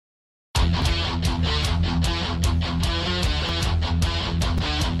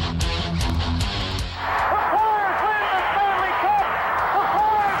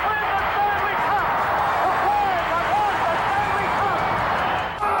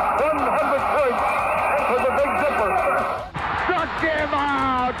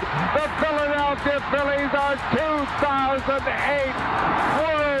the 2008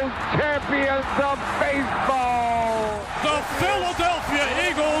 World Champions of Baseball. The Philadelphia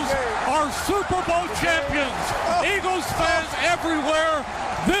Eagles are Super Bowl champions. Eagles fans everywhere,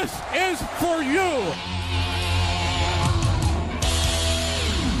 this is for you.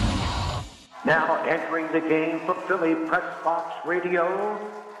 Now entering the game for Philly Press Box Radio,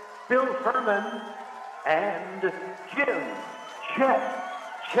 Bill Furman and Jim Chet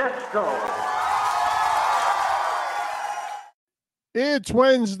Chesko. It's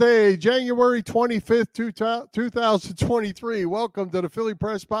Wednesday, January 25th, 2023. Welcome to the Philly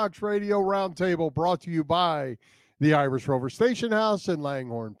Press Box Radio Roundtable, brought to you by the Irish Rover Station House in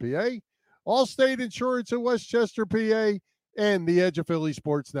Langhorne, PA, Allstate Insurance in Westchester, PA, and the Edge of Philly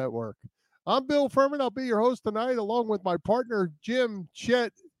Sports Network. I'm Bill Furman. I'll be your host tonight, along with my partner, Jim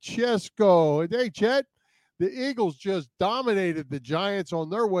Chet Chesko. And hey, Chet, the Eagles just dominated the Giants on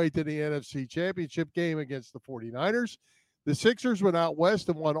their way to the NFC Championship game against the 49ers. The Sixers went out west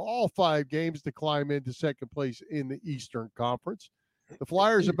and won all 5 games to climb into second place in the Eastern Conference. The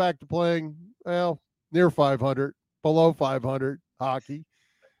Flyers are back to playing, well, near 500, below 500 hockey.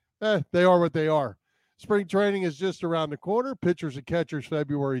 They are what they are. Spring training is just around the corner. Pitchers and catchers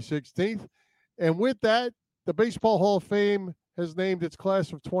February 16th. And with that, the Baseball Hall of Fame has named its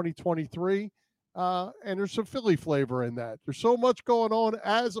class of 2023. And there's some Philly flavor in that. There's so much going on,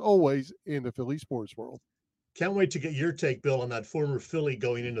 as always, in the Philly sports world. Can't wait to get your take, Bill, on that former Philly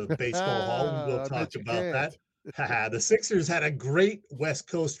going into the Baseball Hall. We'll talk about that. The Sixers had a great West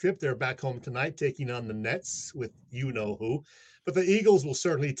Coast trip. They're back home tonight taking on the Nets with you-know-who. But the Eagles will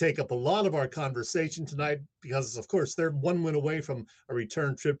certainly take up a lot of our conversation tonight because, of course, they're one win away from a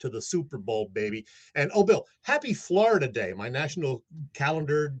return trip to the Super Bowl, baby. And, oh, Bill, happy Florida Day. My national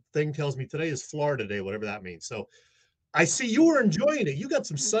calendar thing tells me today is Florida Day, whatever that means. So I see you were enjoying it. You got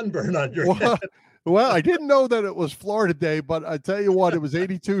some sunburn on your head. Well, I didn't know that it was Florida Day, but I tell you what, it was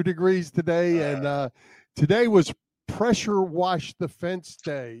 82 degrees today, and today was Pressure Wash the Fence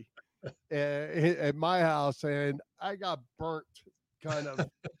Day at my house, and I got burnt kind of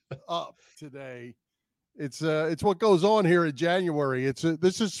up today. It's what goes on here in January.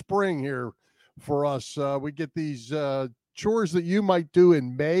 This is spring here for us. We get these chores that you might do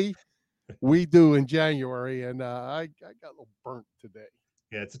in May, we do in January, and I got a little burnt today.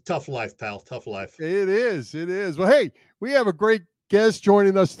 Yeah, it's a tough life, pal. Tough life. It is. It is. Well, hey, we have a great guest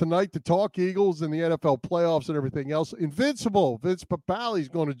joining us tonight to talk Eagles and the NFL playoffs and everything else. Invincible, Vince Papale is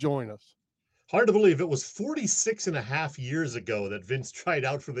going to join us. Hard to believe it was 46 and a half years ago that Vince tried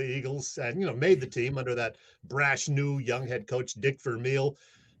out for the Eagles and, made the team under that brash new young head coach, Dick Vermeil.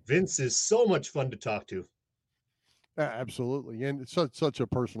 Vince is so much fun to talk to. Absolutely. And such a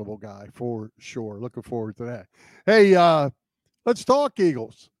personable guy for sure. Looking forward to that. Hey, let's talk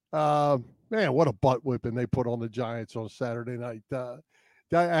Eagles. Man, what a butt whipping they put on the Giants on Saturday night. I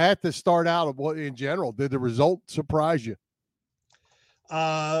had to start out in general. Did the result surprise you?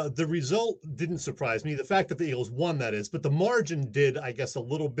 The result didn't surprise me. The fact that the Eagles won, that is, but the margin did, I guess, a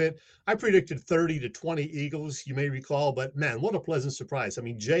little bit. I predicted 30-20 Eagles, you may recall, but man, what a pleasant surprise. I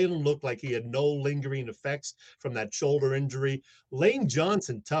mean, Jalen looked like he had no lingering effects from that shoulder injury. Lane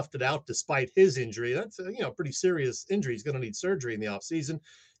Johnson toughed it out despite his injury. That's a pretty serious injury. He's going to need surgery in the offseason.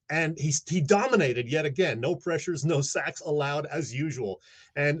 And he dominated yet again. No pressures, no sacks allowed as usual.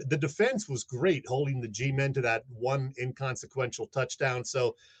 And the defense was great, holding the G-men to that one inconsequential touchdown.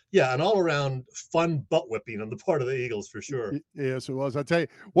 So, yeah, an all-around fun butt whipping on the part of the Eagles for sure. Yes, it was. I tell you,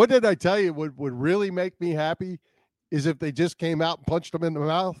 what did I tell you would really make me happy is if they just came out and punched them in the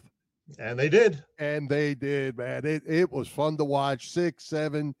mouth. And they did. And they did, man. It was fun to watch. 6,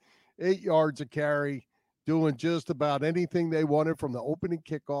 7, 8 yards a carry. Doing just about anything they wanted from the opening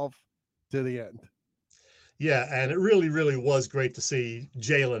kickoff to the end. Yeah, and it really, really was great to see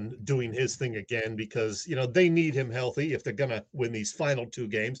Jalen doing his thing again because, they need him healthy if they're going to win these final 2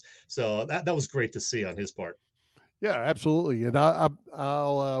 games. So that was great to see on his part. Yeah, absolutely. And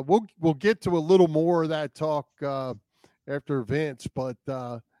we'll get to a little more of that talk after Vince, but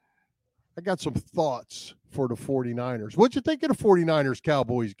I got some thoughts for the 49ers. What'd you think of the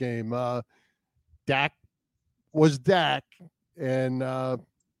 49ers-Cowboys game? Dak was Dak, and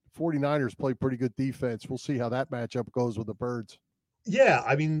 49ers play pretty good defense. We'll see how that matchup goes with the Birds. Yeah,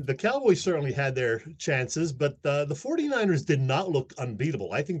 I mean, the Cowboys certainly had their chances, but the 49ers did not look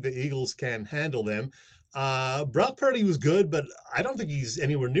unbeatable. I think the Eagles can handle them. Brock Purdy was good, but I don't think he's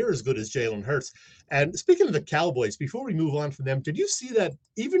anywhere near as good as Jalen Hurts. And speaking of the Cowboys, before we move on from them, did you see that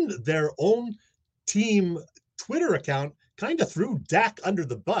even their own team Twitter account kind of threw Dak under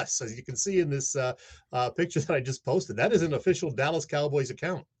the bus, as you can see in this picture that I just posted? That is an official Dallas Cowboys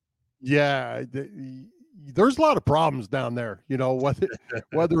account. Yeah, there's a lot of problems down there,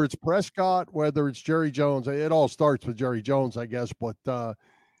 whether it's Prescott, whether it's Jerry Jones. It all starts with Jerry Jones, I guess. But,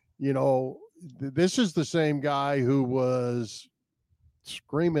 this is the same guy who was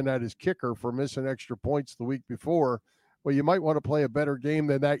screaming at his kicker for missing extra points the week before. Well, you might want to play a better game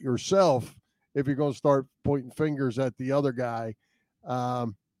than that yourself if you're going to start pointing fingers at the other guy.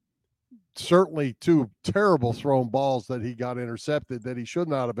 Certainly two terrible thrown balls that he got intercepted that he should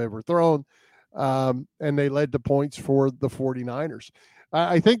not have ever thrown. And they led to points for the 49ers.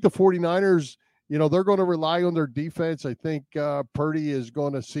 I think the 49ers, they're going to rely on their defense. I think Purdy is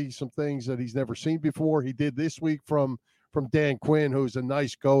going to see some things that he's never seen before. He did this week from Dan Quinn, who's a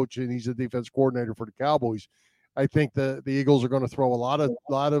nice coach, and he's a defense coordinator for the Cowboys. I think the Eagles are going to throw a lot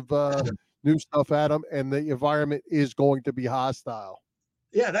of new stuff at them, and the environment is going to be hostile.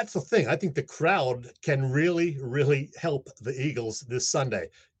 Yeah, that's the thing. I think the crowd can really, really help the Eagles this Sunday.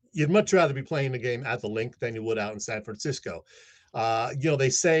 You'd much rather be playing the game at the Link than you would out in San Francisco. They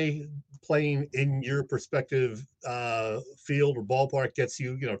say playing in your perspective field or ballpark gets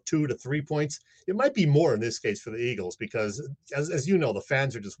you, 2 to 3 points. It might be more in this case for the Eagles because, as you know, the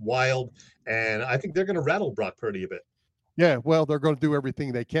fans are just wild, and I think they're going to rattle Brock Purdy a bit. Yeah, well, they're going to do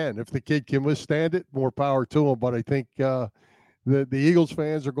everything they can. If the kid can withstand it, more power to him. But I think the Eagles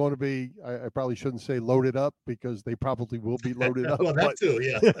fans are going to be, I probably shouldn't say loaded up because they probably will be loaded up. Well, that too,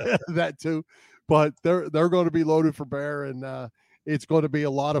 yeah. That too. But they're going to be loaded for bear, and it's going to be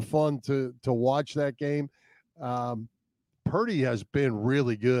a lot of fun to watch that game. Purdy has been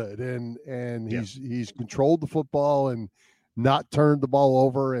really good, and he's controlled the football and not turned the ball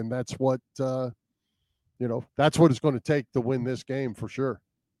over, and that's what that's what it's going to take to win this game for sure.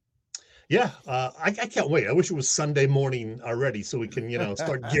 Yeah, I can't wait. I wish it was Sunday morning already so we can,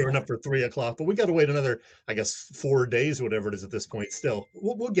 start gearing up for 3:00. But we got to wait another, 4 days or whatever it is at this point. Still,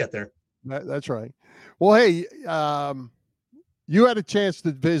 we'll get there. That's right. Well, hey, you had a chance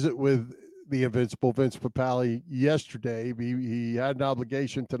to visit with the invincible Vince Papale yesterday. He had an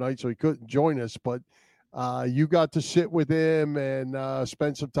obligation tonight, so he couldn't join us. But you got to sit with him and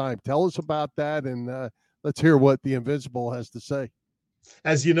spend some time. Tell us about that, and let's hear what the invincible has to say.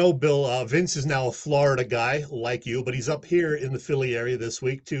 As you know, Bill, Vince is now a Florida guy like you, but he's up here in the Philly area this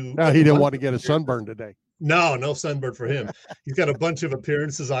week too. He didn't want to get a sunburn today. No sunburn for him. He's got a bunch of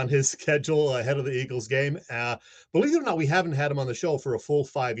appearances on his schedule ahead of the Eagles game. Believe it or not, we haven't had him on the show for a full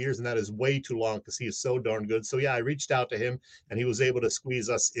 5 years, and that is way too long because he is so darn good. So, yeah, I reached out to him, and he was able to squeeze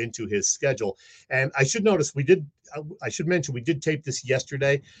us into his schedule. And I should mention we did tape this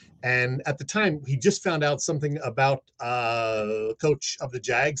yesterday, and at the time, he just found out something about coach of the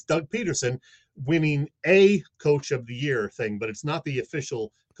Jags, Doug Peterson, winning a Coach of the Year thing, but it's not the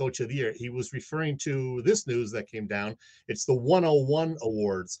official Coach of the Year. He was referring to this news that came down. It's the 101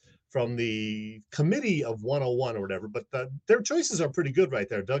 awards from the committee of 101 or whatever, but their choices are pretty good right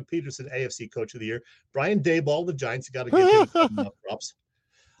there. Doug Peterson, AFC Coach of the Year. Brian Daboll, the Giants, you got to give him some props.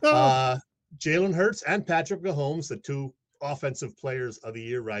 Jalen Hurts and Patrick Mahomes, the two offensive players of the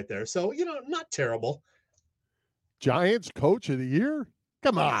year right there. So, not terrible. Giants Coach of the Year?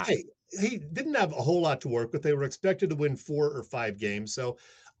 Come on. Hey, he didn't have a whole lot to work with. They were expected to win 4 or 5 games. So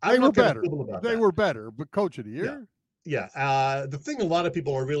they were better. They were better, but Coach of the Year? Yeah. The thing a lot of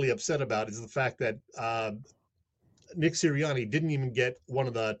people are really upset about is the fact that Nick Sirianni didn't even get one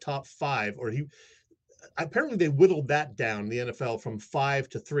of the top 5, or apparently they whittled that down, the NFL, from 5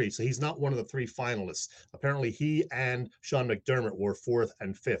 to 3. So he's not one of the 3 finalists. Apparently he and Sean McDermott were 4th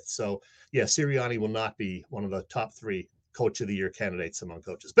and 5th. So yeah, Sirianni will not be one of the top 3 Coach of the Year candidates among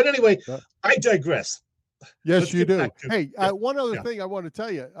coaches. But anyway, I digress. Yes, you do. One other thing I want to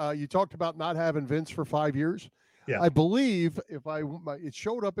tell you. You talked about not having Vince for 5 years. Yeah. I believe it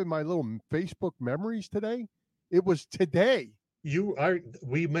showed up in my little Facebook memories today. It was today.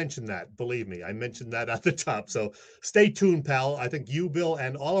 We mentioned that. Believe me, I mentioned that at the top. So stay tuned, pal. I think you, Bill,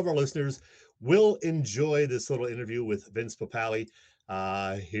 and all of our listeners will enjoy this little interview with Vince Papale.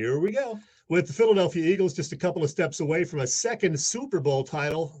 Here we go. With the Philadelphia Eagles just a couple of steps away from a second Super Bowl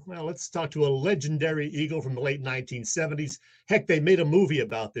title, well, let's talk to a legendary Eagle from the late 1970s. Heck, they made a movie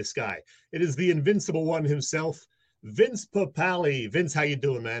about this guy. It is the invincible one himself, Vince Papale. Vince, how you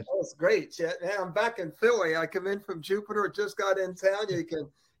doing, man? Oh, it's great, Chet. Hey, I'm back in Philly. I come in from Jupiter. Just got in town.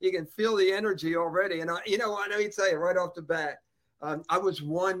 You can feel the energy already. And I know you tell you right off the bat, I was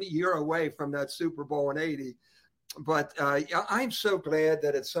 1 year away from that Super Bowl in '80. But I'm so glad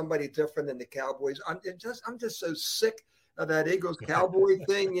that it's somebody different than the Cowboys. I'm just so sick of that Eagles Cowboy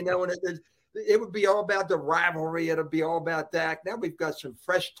thing, and it would be all about the rivalry. It'll be all about that. Now we've got some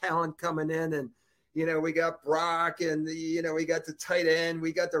fresh talent coming in, and We got Brock and, we got the tight end.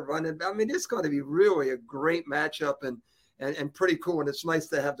 We got the running. I mean, it's going to be really a great matchup and pretty cool. And it's nice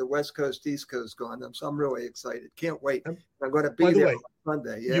to have the West Coast, East Coast going. So I'm really excited. Can't wait. I'm going to be there on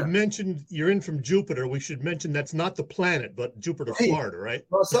Sunday. Yeah. You mentioned you're in from Jupiter. We should mention that's not the planet, but Jupiter, Florida, right?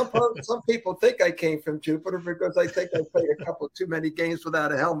 Well, some people think I came from Jupiter because I think I played a couple too many games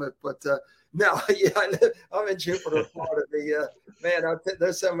without a helmet. But no, I'm in Jupiter, Florida.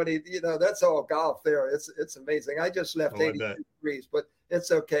 There's so many, that's all golf there. It's amazing. I just left 82 degrees, but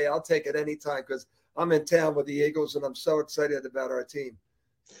it's okay. I'll take it anytime because I'm in town with the Eagles, and I'm so excited about our team.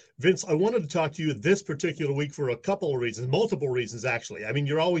 Vince, I wanted to talk to you this particular week for a couple of reasons, multiple reasons, actually. I mean,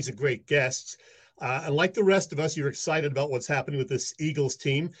 you're always a great guest. And like the rest of us, you're excited about what's happening with this Eagles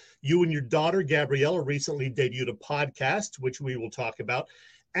team. You and your daughter, Gabriella, recently debuted a podcast, which we will talk about.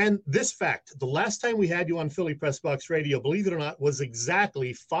 And this fact, the last time we had you on Philly Press Box Radio, believe it or not, was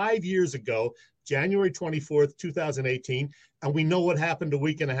exactly 5 years ago, January 24th, 2018. And we know what happened a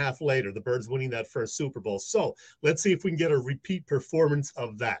week and a half later, the Birds winning that first Super Bowl. So let's see if we can get a repeat performance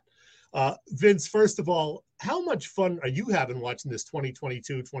of that. Vince, first of all, how much fun are you having watching this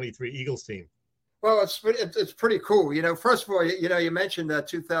 2022-23 Eagles team? Well, it's pretty cool. First of all, you mentioned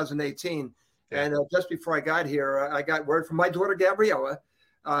 2018. And just before I got here, I got word from my daughter, Gabriella,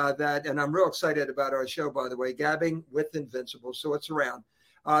 and I'm real excited about our show, by the way, Gabbing with Invincible. So it's around.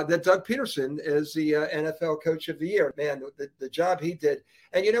 That Doug Peterson is the NFL Coach of the Year. Man, the job he did.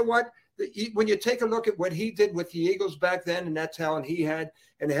 And you know what? When you take a look at what he did with the Eagles back then and that talent he had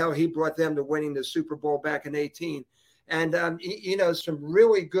and how he brought them to winning the Super Bowl back in 2018. And, some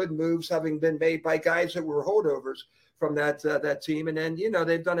really good moves having been made by guys that were holdovers from that team. And then,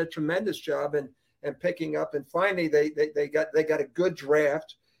 they've done a tremendous job and picking up. And finally, they got a good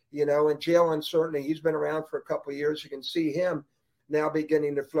draft, and Jalen, certainly, he's been around for a couple of years. You can see him now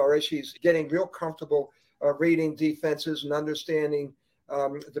beginning to flourish. He's getting real comfortable reading defenses and understanding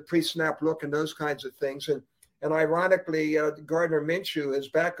the pre-snap look and those kinds of things. And ironically, Gardner Minshew, his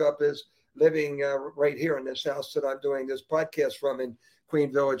backup, is living right here in this house that I'm doing this podcast from in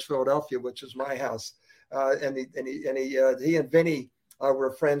Queen Village, Philadelphia, which is my house. And he and Vinny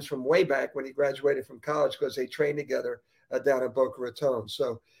were friends from way back when he graduated from college because they trained together down in Boca Raton.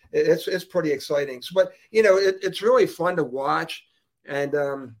 So it's pretty exciting. So, but it's really fun to watch and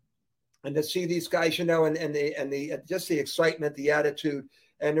to see these guys, and the just the excitement, the attitude.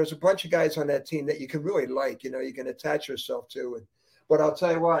 And there's a bunch of guys on that team that you can really like, you can attach yourself to. But I'll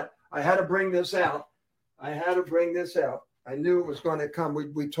tell you what, I had to bring this out. I knew it was going to come.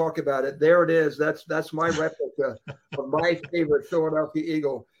 We talk about it. There it is. That's my replica of my favorite Philadelphia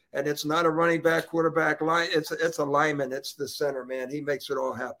Eagle. And it's not a running back, quarterback line. It's a lineman. It's the center, man. He makes it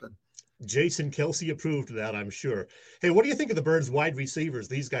all happen. Jason Kelsey approved of that, I'm sure. Hey, what do you think of the Birds wide receivers,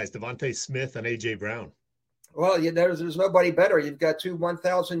 these guys, Devontae Smith and A.J. Brown? Well, there's nobody better. You've got two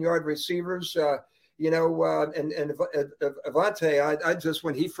 1,000-yard receivers, and Avante. I just,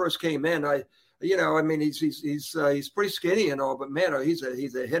 when he first came in, he's pretty skinny and all, but man, he's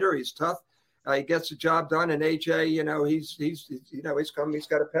a hitter. He's tough. He gets the job done. And AJ, he's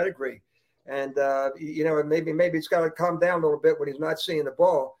got a pedigree, and maybe it's got to calm down a little bit when he's not seeing the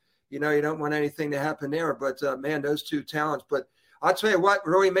ball. You don't want anything to happen there, but man, those two talents. But I'll tell you what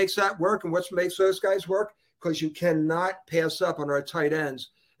really makes that work, and what makes those guys work, because you cannot pass up on our tight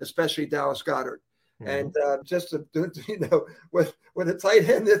ends, especially Dallas Goedert. Mm-hmm. And just with the tight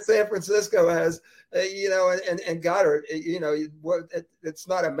end that San Francisco has, and Goddard, it's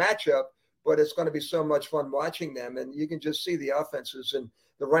not a matchup, but it's going to be so much fun watching them. And you can just see the offenses and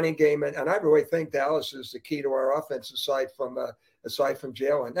the running game. And I really think Dallas is the key to our offense aside from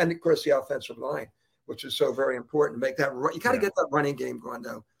Jalen. And, of course, the offensive line, which is so very important to make that. You got to get that running game going,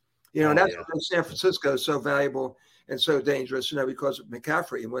 though. And that's why San Francisco is so valuable and so dangerous, because of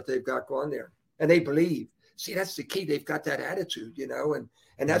McCaffrey and what they've got going there. And they believe. See, that's the key. They've got that attitude,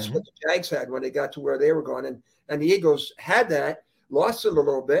 and that's what the Jags had when they got to where they were going. And the Eagles had that, lost it a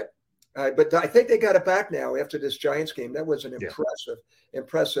little bit, but I think they got it back now after this Giants game. That was an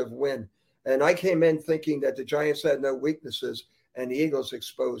impressive win. And I came in thinking that the Giants had no weaknesses, and the Eagles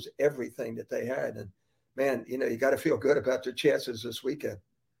exposed everything that they had. And, man, you got to feel good about their chances this weekend.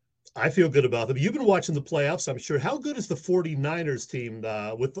 I feel good about them. You've been watching the playoffs, I'm sure. How good is the 49ers team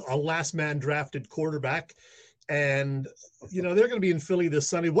with a last man drafted quarterback? And, they're going to be in Philly this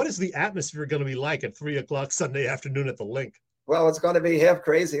Sunday. What is the atmosphere going to be like at 3:00 Sunday afternoon at the Link? Well, it's going to be half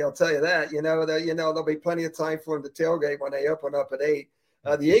crazy, I'll tell you that. There'll be plenty of time for them to tailgate when they open up at 8.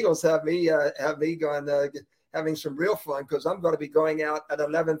 The Eagles have me going having some real fun because I'm going to be going out at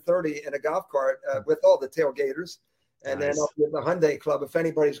 11:30 in a golf cart with all the tailgaters. And Nice. then up at the Hyundai Club, if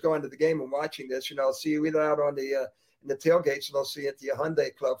anybody's going to the game and watching this, I'll see you either out on the in the tailgates, and I'll see you at the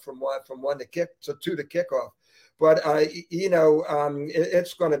Hyundai Club from one to kick to the kickoff. But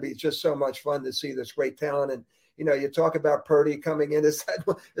it's going to be just so much fun to see this great talent. And you talk about Purdy coming in. Is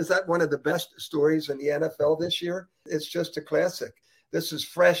that one of the best stories in the NFL this year? It's just a classic. This is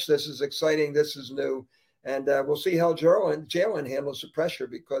fresh. This is exciting. This is new. And we'll see how Jalen handles the pressure,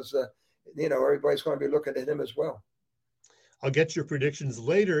 because everybody's going to be looking at him as well. I'll get your predictions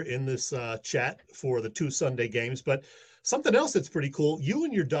later in this chat for the 2 Sunday games. But something else that's pretty cool, you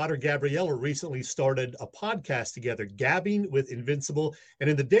and your daughter Gabriella recently started a podcast together, Gabbing with Invincible. And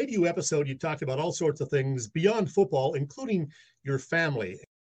in the debut episode, you talked about all sorts of things beyond football, including your family.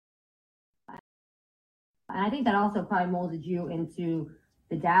 And I think that also probably molded you into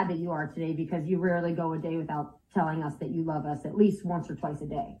the dad that you are today, because you rarely go a day without telling us that you love us at least once or twice a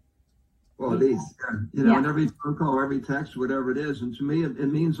day. Well, at least, and every phone call, every text, whatever it is. And to me, it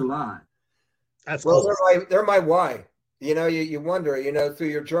means a lot. That's cool. They're my why. You wonder, through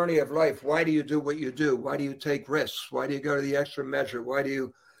your journey of life, why do you do what you do? Why do you take risks? Why do you go to the extra measure? Why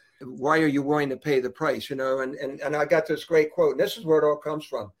are you willing to pay the price? And I got this great quote, and this is where it all comes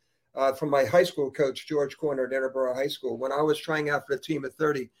from my high school coach, George Corner at Interboro High School. When I was trying out for the team at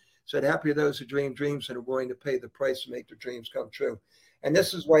 30, said, happy are those who dream dreams and are willing to pay the price to make their dreams come true. And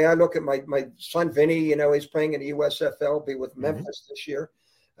this is why I look at my son, Vinny, he's playing in the USFL, be with Memphis this year.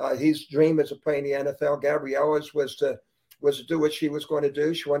 His dream is to play in the NFL. Gabriella's was to do what she was going to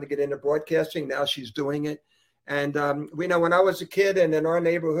do. She wanted to get into broadcasting. Now she's doing it. And when I was a kid and in our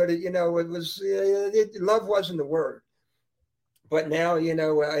neighborhood, love wasn't the word. But now,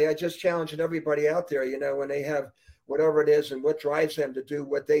 I just challenge everybody out there, when they have whatever it is and what drives them to do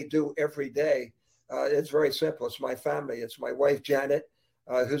what they do every day. It's very simple. It's my family. It's my wife, Janet,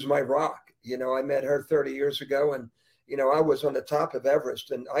 who's my rock. I met her 30 years ago, and, I was on the top of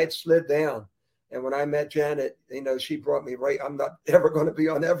Everest, and I had slid down. And when I met Janet, she brought me right. I'm not ever going to be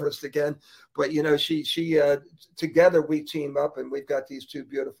on Everest again. But, she together we team up, and we've got these 2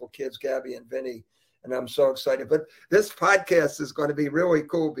 beautiful kids, Gabby and Vinny. And I'm so excited. But this podcast is going to be really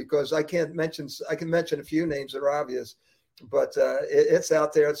cool, because I can mention a few names that are obvious. But it's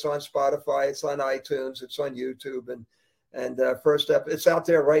out there. It's on Spotify. It's on iTunes. It's on YouTube. And first up, it's out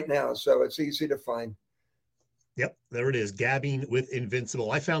there right now. So it's easy to find. Yep, there it is. Gabbing with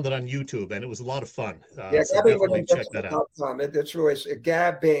Invincible. I found it on YouTube, and it was a lot so definitely check that out. It's really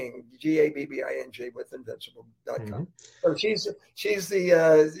Gabbing, Gabbing with Invincible.com. So she's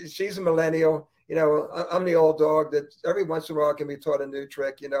a millennial. I'm the old dog that every once in a while can be taught a new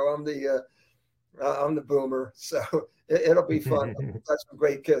trick. I'm the boomer, so it'll be fun. Got some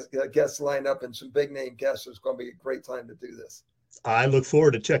great guests lined up and some big name guests. It's going to be a great time to do this. I look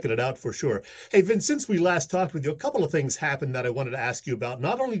forward to checking it out for sure. Hey, Vince, since we last talked with you, a couple of things happened that I wanted to ask you about.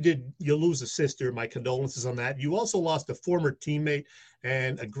 Not only did you lose a sister, my condolences on that, you also lost a former teammate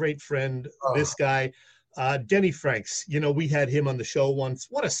and a great friend, this guy, Denny Franks. We had him on the show once.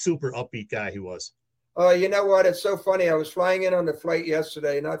 What a super upbeat guy he was. You know what? It's so funny. I was flying in on the flight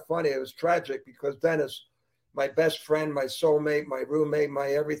yesterday. Not funny. It was tragic, because Dennis, my best friend, my soulmate, my roommate,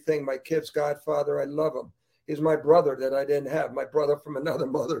 my everything, my kid's godfather, I love him. He's my brother that I didn't have, my brother from another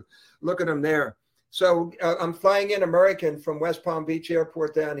mother. Look at him there. So I'm flying in American from West Palm Beach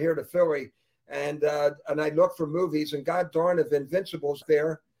Airport down here to Philly. And I look for movies, and God darn if Invincible's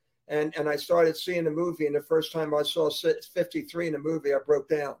there. And I started seeing the movie, and the first time I saw 53 in the movie, I broke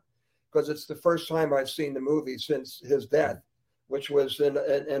down, because it's the first time I've seen the movie since his death, which was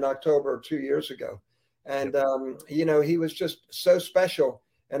in October 2 years ago. And, he was just so special.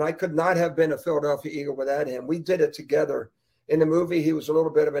 And I could not have been a Philadelphia Eagle without him. We did it together. In the movie, he was a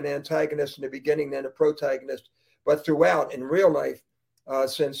little bit of an antagonist in the beginning, then a protagonist. But throughout, in real life,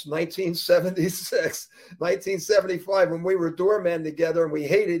 since 1976, 1975, when we were doormen together and we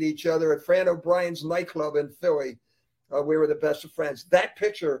hated each other at Fran O'Brien's nightclub in Philly, we were the best of friends. That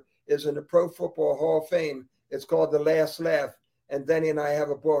picture is in the Pro Football Hall of Fame. It's called The Last Laugh. And Denny and I have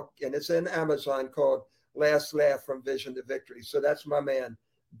a book, and it's in Amazon, called Last Laugh from Vision to Victory. So that's my man,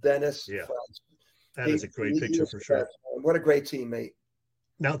 Dennis. Yeah, that is a great picture for sure. What a great teammate.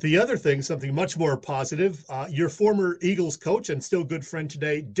 Now, the other thing, something much more positive, your former Eagles coach and still good friend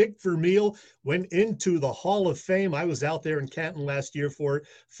today, Dick Vermeil, went into the Hall of Fame. I was out there in Canton last year for it,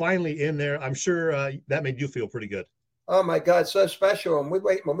 finally in there. I'm sure that made you feel pretty good. Oh, my God, so special. And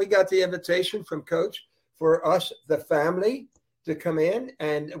when we got the invitation from Coach for us, the family, to come in,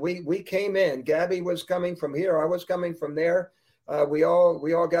 and we came in. Gabby was coming from here. I was coming from there. We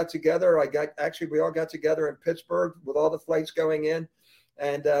all got together. We all got together in Pittsburgh with all the flights going in.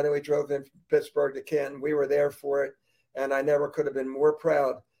 And then we drove in from Pittsburgh to Canton. We were there for it. And I never could have been more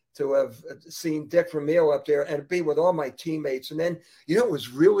proud to have seen Dick Vermeil up there and be with all my teammates. And then, what was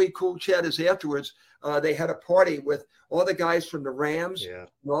really cool, Chet, is afterwards, they had a party with all the guys from the Rams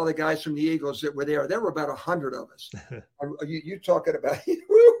and all the guys from the Eagles that were there. There were about 100 of us. you talking about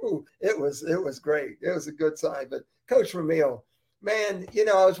it was great. It was a good time. But Coach Vermeil, man,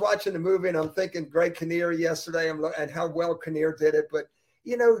 I was watching the movie and I'm thinking Greg Kinnear yesterday and how well Kinnear did it. But,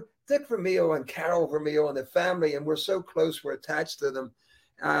 Dick Vermeil and Carol Vermeil and the family, and we're so close, we're attached to them.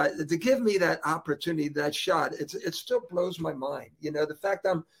 To give me that opportunity, that shot, it still blows my mind. The fact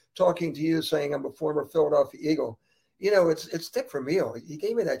I'm talking to you saying I'm a former Philadelphia Eagle, it's Dick Vermeil. He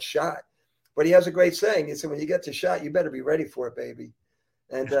gave me that shot. But he has a great saying. He said, when you get the shot, you better be ready for it, baby.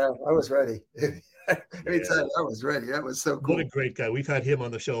 And I was ready. Let me tell you, I was ready. That was so cool. What a great guy. We've had him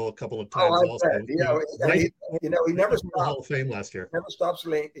on the show a couple of times also. He never stopped. Hall of Fame last year.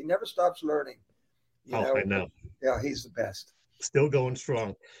 He never stops learning. I know. Yeah, he's the best. Still going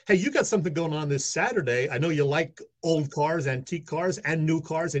strong. Hey, you got something going on this Saturday. I know you like old cars, antique cars, and new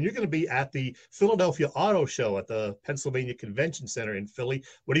cars, and you're going to be at the Philadelphia Auto Show at the Pennsylvania Convention Center in Philly.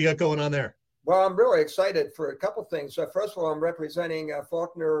 What do you got going on there? Well, I'm really excited for a couple things. First of all, I'm representing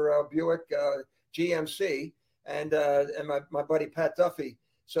Faulkner Buick GMC and my buddy Pat Duffy.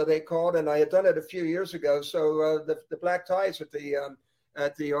 So they called, and I had done it a few years ago. So the black ties at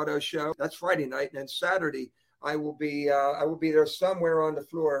the auto show. That's Friday night, and then Saturday I will be there somewhere on the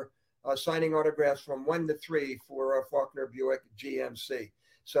floor signing autographs from 1 to 3 for Faulkner Buick GMC.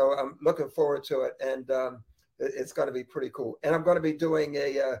 So I'm looking forward to it, and it's going to be pretty cool. And I'm going to be doing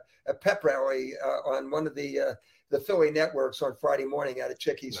a pep rally on one of the Philly networks on Friday morning at a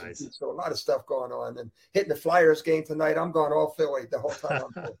Chickies. Nice. So a lot of stuff going on, and hitting the Flyers game tonight. I'm going all Philly the whole time.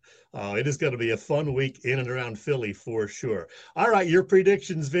 Oh, it is going to be a fun week in and around Philly for sure. All right, your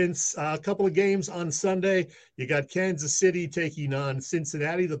predictions, Vince. A couple of games on Sunday. You got Kansas City taking on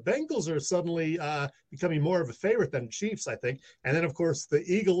Cincinnati. The Bengals are suddenly becoming more of a favorite than Chiefs, I think. And then, of course, the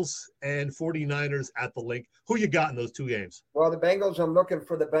Eagles and 49ers at the Link. Who you got in those two games? Well, the Bengals, I'm looking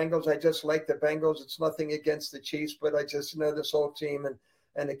for the Bengals. I just like the Bengals. It's nothing against the Chiefs, but I just know this whole team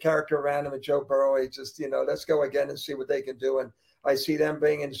and the character around them and Joe Burrow. Let's go again and see what they can do. And I see them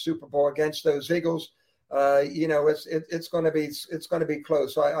being in the Super Bowl against those Eagles. It's going to be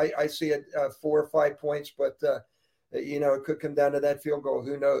close. I see it 4 or 5 points, but it could come down to that field goal.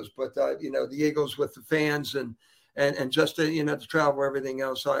 Who knows? But the Eagles with the fans and just to travel, everything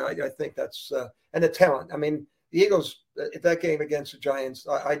else. I think that's and the talent. I mean, the Eagles, that game against the Giants,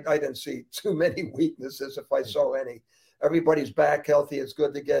 I didn't see too many weaknesses if I saw any. Everybody's back healthy. It's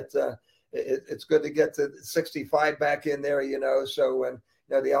good to get it's good to get to 65 back in there, So and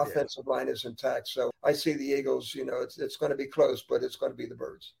the offensive line is intact. So I see the Eagles. It's going to be close, but it's going to be the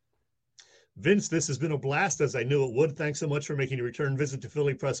Birds. Vince, this has been a blast, as I knew it would. Thanks so much for making a return visit to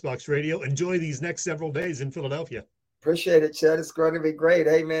Philly Press Box Radio. Enjoy these next several days in Philadelphia. Appreciate it, Chet. It's going to be great.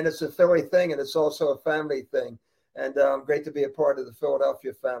 Hey, man, it's a Philly thing, and it's also a family thing. And great to be a part of the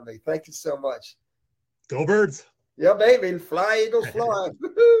Philadelphia family. Thank you so much. Go Birds. Yeah, baby. Fly, Eagles, fly.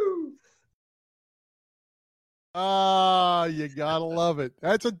 You gotta love it.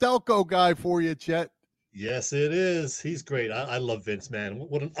 That's a Delco guy for you, Chet. Yes, it is. He's great. I love Vince, man.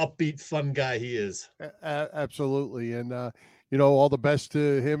 What an upbeat, fun guy he is. Absolutely. And, all the best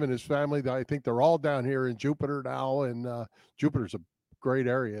to him and his family. I think they're all down here in Jupiter now. And Jupiter's a great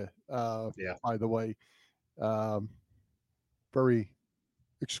area, by the way. Very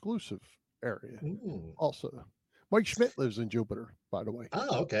exclusive area also. Mike Schmidt lives in Jupiter, by the way.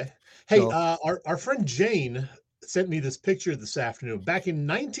 Oh, okay. Hey, our friend Jane sent me this picture this afternoon. Back in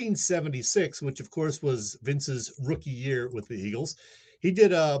 1976, which of course was Vince's rookie year with the Eagles, he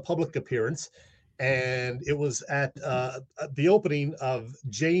did a public appearance, and it was at the opening of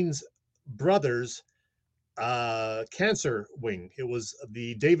Jane's brother's cancer wing. It was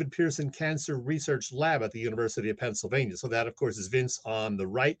the David Pearson Cancer Research Lab at the University of Pennsylvania. So that, of course, is Vince on the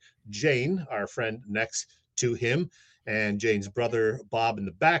right, Jane, our friend, next to him, and Jane's brother Bob in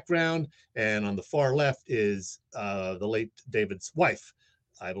the background, and on the far left is the late David's wife.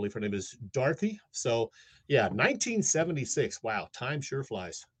 I believe her name is Dorothy. So 1976. Wow, time sure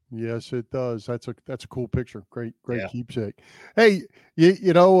flies. Yes, it does. That's a cool picture. Great keepsake. Hey,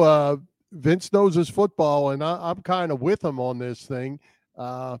 Vince knows his football, and I'm kind of with him on this thing.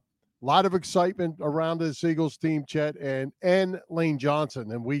 A lot of excitement around this Eagles team, Chet, and Lane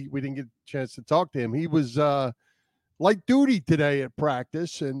Johnson. And we didn't get a chance to talk to him. He was light duty today at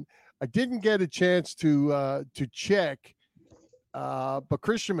practice, and I didn't get a chance to check. But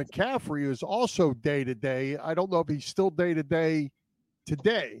Christian McCaffrey is also day-to-day. I don't know if he's still day-to-day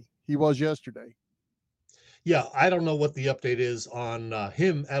today. He was yesterday. Yeah, I don't know what the update is on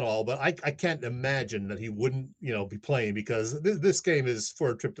him at all, but I can't imagine that he wouldn't, be playing because this game is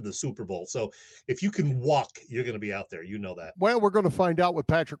for a trip to the Super Bowl. So if you can walk, you're going to be out there. You know that. Well, we're going to find out with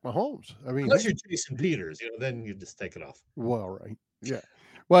Patrick Mahomes. I mean, Unless you're Jason Peters, then you just take it off. well, right. Yeah.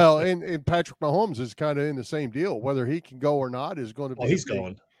 Well, and Patrick Mahomes is kind of in the same deal. Whether he can go or not is going to be He's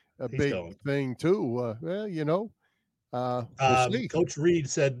a He's big going. thing too. We'll see. Coach Reed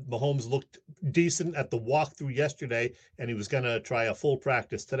said Mahomes looked decent at the walkthrough yesterday, and he was going to try a full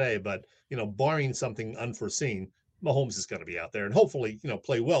practice today. But, barring something unforeseen, Mahomes is going to be out there and hopefully,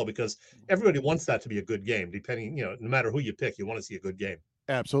 play well because everybody wants that to be a good game. Depending, no matter who you pick, you want to see a good game.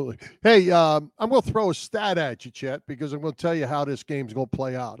 Absolutely. Hey, I'm going to throw a stat at you, Chet, because I'm going to tell you how this game's going to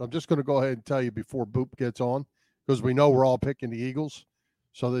play out. I'm just going to go ahead and tell you before Boop gets on because we know we're all picking the Eagles.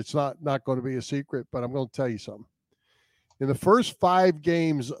 So it's not going to be a secret, but I'm going to tell you something. In the first 5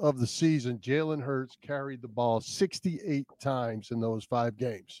 games of the season, Jalen Hurts carried the ball 68 times in those 5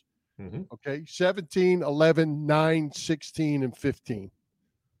 games. Mm-hmm. Okay, 17, 11, 9, 16, and 15.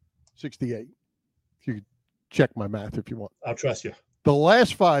 68. You can check my math if you want. I'll trust you. The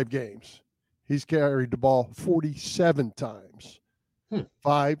last 5 games, he's carried the ball 47 times.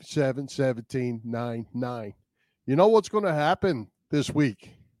 5, 7, 17, 9, 9. You know what's going to happen this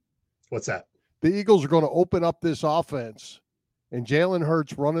week? What's that? The Eagles are going to open up this offense, and Jalen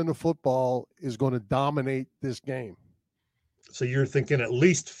Hurts running the football is going to dominate this game. So you're thinking at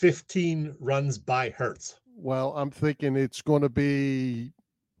least 15 runs by Hurts. Well, I'm thinking it's going to be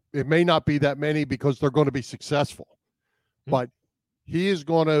 – it may not be that many because they're going to be successful. But he is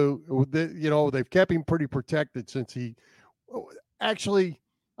going to – they've kept him pretty protected since he – actually,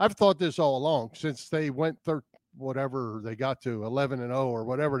 I've thought this all along since they went whatever they got to 11-0 or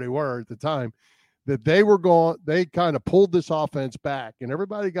whatever they were at the time, that they kind of pulled this offense back and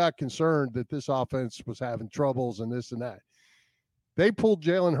everybody got concerned that this offense was having troubles and this and that. They pulled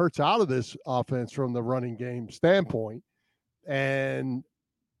Jalen Hurts out of this offense from the running game standpoint, and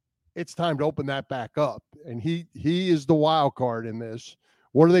it's time to open that back up. And he is the wild card in this.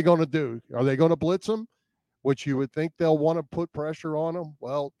 What are they going to do? Are they going to blitz him? Which you would think they'll want to put pressure on him.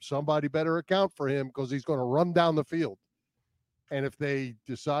 Well, somebody better account for him because he's going to run down the field. And if they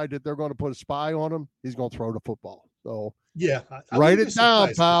decide that they're going to put a spy on him, he's going to throw the football. So yeah, write it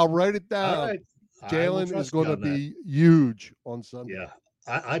down, pal. Write it down. All right. Jalen is going to be huge on Sunday. Yeah,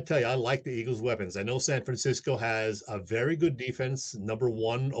 I tell you, I like the Eagles' weapons. I know San Francisco has a very good defense, number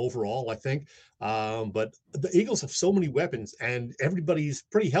 1 overall, I think. But the Eagles have so many weapons, and everybody's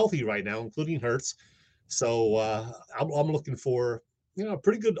pretty healthy right now, including Hurts. So I'm looking for a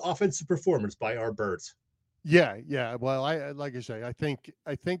pretty good offensive performance by our Birds. Yeah. Well, like I say, I think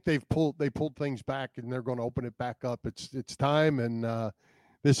they pulled things back, and they're going to open it back up. It's time, and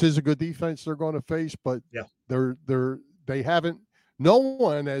this is a good defense they're going to face, but yeah, they haven't. No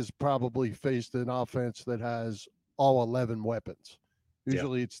one has probably faced an offense that has all 11 weapons.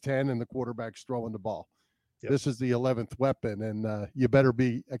 Usually it's 10, and the quarterback's throwing the ball. Yep. This is the 11th weapon, and you better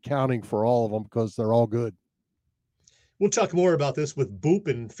be accounting for all of them because they're all good. We'll talk more about this with Boop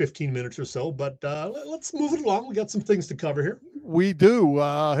in 15 minutes or so, but let's move it along. We got some things to cover here. We do.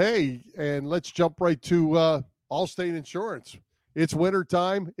 Hey, and let's jump right to Allstate Insurance. It's winter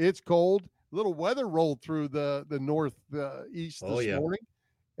time. It's cold. A little weather rolled through the northeast this morning.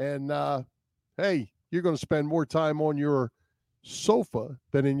 And, hey, you're going to spend more time on your sofa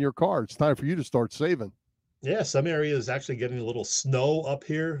than in your car. It's time for you to start saving. Yeah, some areas actually getting a little snow up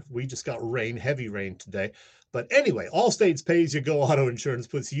here. We just got rain, heavy rain today. But anyway, Allstate's pay-as-you-go auto insurance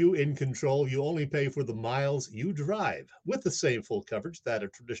puts you in control. You only pay for the miles you drive. With the same full coverage that a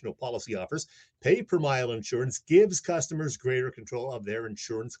traditional policy offers, pay-per-mile insurance gives customers greater control of their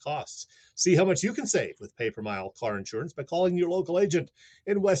insurance costs. See how much you can save with pay-per-mile car insurance by calling your local agent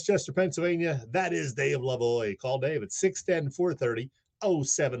in Westchester, Pennsylvania. That is Dave Lavoie. Call Dave at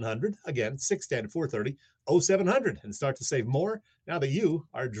 610-430-0700. Again, 610-430-0700 and start to save more now that you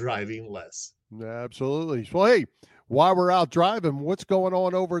are driving less. Absolutely. Well, hey, while we're out driving, what's going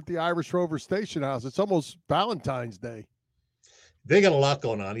on over at the Irish Rover Station House? It's almost Valentine's Day. They got a lot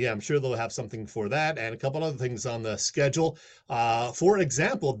going on. Yeah, I'm sure they'll have something for that and a couple other things on the schedule. For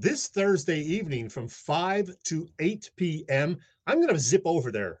example, this Thursday evening from 5 to 8 p.m., I'm going to zip over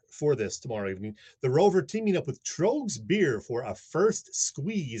there for this tomorrow evening. The Rover teaming up with Trogs Beer for a First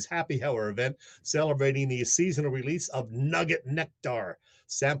Squeeze happy hour event celebrating the seasonal release of Nugget Nectar.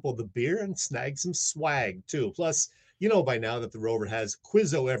 Sample the beer and snag some swag, too. Plus, you know by now that the Rover has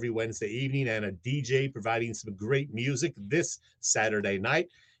Quizzo every Wednesday evening and a DJ providing some great music this Saturday night.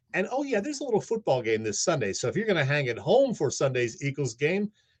 And, oh, yeah, there's a little football game this Sunday. So if you're going to hang at home for Sunday's Eagles game,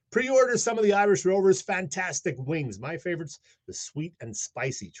 Pre-order some of the Irish Rovers' fantastic wings. My favorites, the sweet and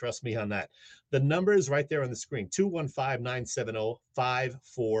spicy. Trust me on that. The number is right there on the screen,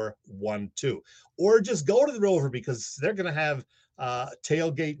 215-970-5412. Or just go to the Rover because they're going to have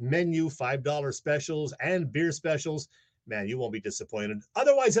tailgate menu, $5 specials, and beer specials. Man, you won't be disappointed.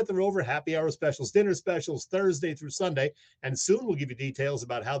 Otherwise, at the Rover, happy hour specials, dinner specials, Thursday through Sunday. And soon we'll give you details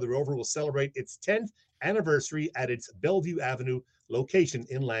about how the Rover will celebrate its 10th anniversary at its Bellevue Avenue location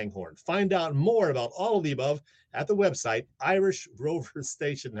in Langhorne. Find out more about all of the above at the website,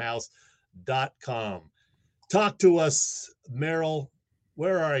 IrishRoverStationHouse.com. Talk to us, Merrill.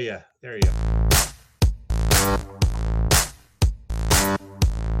 Where are you? There you go.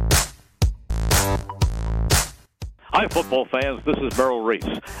 Hi, football fans. This is Merrill Reese,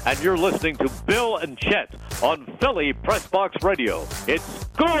 and you're listening to Bill and Chet on Philly Press Box Radio. It's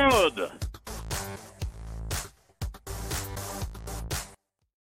good.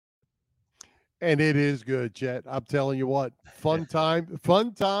 And it is good, Chet. I'm telling you what, fun time.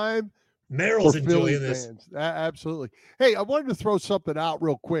 Merrill's enjoying this. Absolutely. Hey, I wanted to throw something out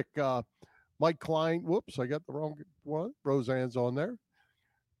real quick. Mike Klein. Whoops, I got the wrong one. Roseanne's on there.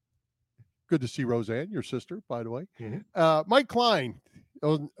 Good to see Roseanne, your sister, by the way. Mm-hmm. Mike Klein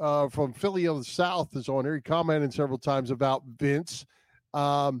from Philly of the South is on here. He commented several times about Vince.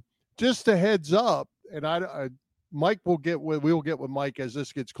 Just a heads up, and Mike will get with Mike as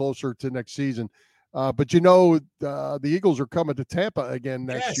this gets closer to next season. But the Eagles are coming to Tampa again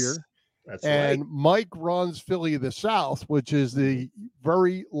next year. That's and right. Mike runs Philly of the South, which is the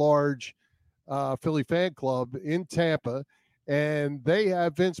very large Philly fan club in Tampa. And they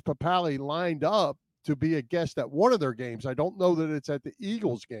have Vince Papale lined up to be a guest at one of their games. I don't know that it's at the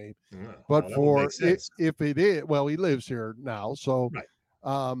Eagles game, but if it is, well, he lives here now. So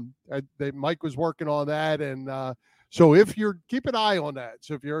Mike was working on that. And so if you're, keep an eye on that.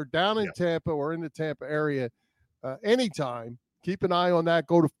 So if you're down in Tampa or in the Tampa area anytime, keep an eye on that.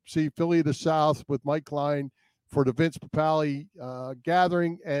 Go to see Philly of the South with Mike Klein for the Vince Papale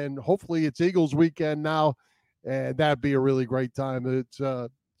gathering. And hopefully it's Eagles weekend now. And that'd be a really great time. It's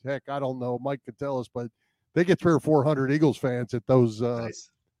heck, I don't know. Mike could tell us, but they get 300 or 400 Eagles fans at those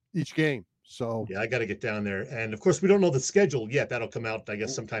each game. So yeah, I got to get down there. And of course, we don't know the schedule yet. That'll come out, I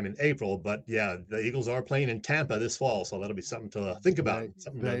guess, sometime in April. But yeah, the Eagles are playing in Tampa this fall, so that'll be something to think about,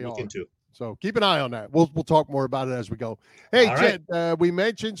 something to look into. So keep an eye on that. We'll talk more about it as we go. Hey, Chet, we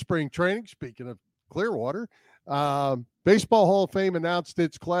mentioned spring training. Speaking of Clearwater. Baseball Hall of Fame announced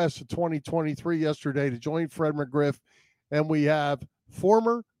its class of 2023 yesterday to join Fred McGriff, and we have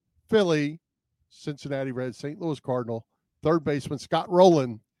former Philly, Cincinnati Reds, St. Louis Cardinal, third baseman Scott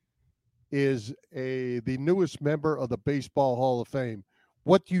Rolen is the newest member of the Baseball Hall of Fame.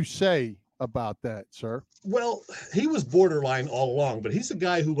 What do you say about that, sir? Well, he was borderline all along, but he's a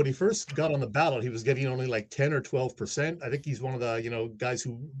guy who, when he first got on the ballot, he was getting only like 10 or 12%. I think he's one of the, guys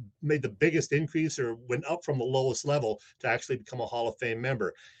who made the biggest increase or went up from the lowest level to actually become a Hall of Fame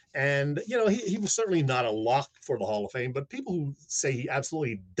member. And, he was certainly not a lock for the Hall of Fame, but people who say he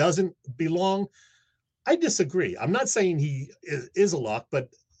absolutely doesn't belong, I disagree. I'm not saying he is a lock, but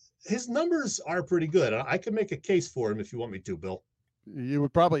his numbers are pretty good. I could make a case for him if you want me to, Bill. You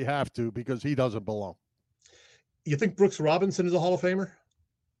would probably have to because he doesn't belong. You think Brooks Robinson is a Hall of Famer?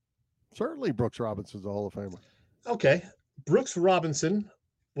 Certainly Brooks Robinson's a Hall of Famer. Okay. Brooks Robinson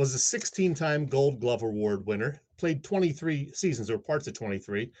was a 16-time Gold Glove Award winner, played 23 seasons or parts of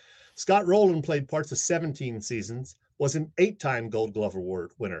 23. Scott Rolen played parts of 17 seasons, was an 8-time Gold Glove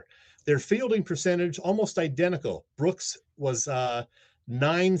Award winner. Their fielding percentage almost identical. Brooks was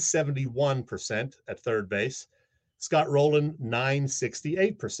 971% at third base. Scott Rolen,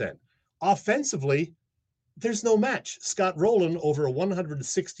 968%. Offensively, there's no match. Scott Rolen, over a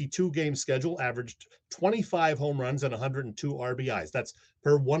 162-game schedule, averaged 25 home runs and 102 RBIs. That's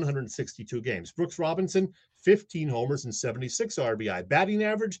per 162 games. Brooks Robinson, 15 homers and 76 RBI. Batting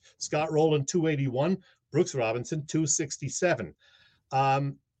average, Scott Rolen, 281. Brooks Robinson, 267.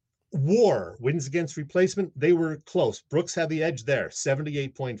 WAR, wins against replacement, they were close. Brooks had the edge there,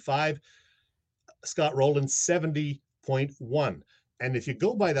 78.5. Scott Rolen, 70.1. And if you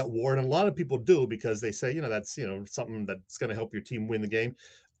go by that WAR, and a lot of people do because they say, that's, something that's going to help your team win the game.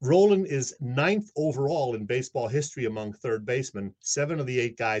 Rolen is 9th overall in baseball history among third basemen. 7 of the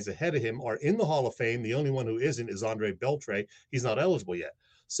 8 guys ahead of him are in the Hall of Fame. The only one who isn't is Andre Beltre. He's not eligible yet.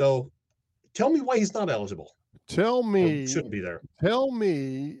 So tell me why he's not eligible. Tell me. Shouldn't be there. Tell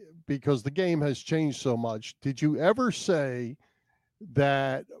me, because the game has changed so much. Did you ever say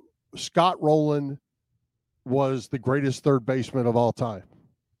that Scott Rolen was the greatest third baseman of all time?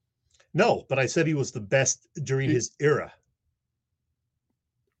 No, but I said he was the best during his era.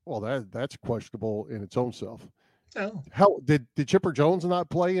 Well, that's questionable in its own self. Oh. How did Chipper Jones not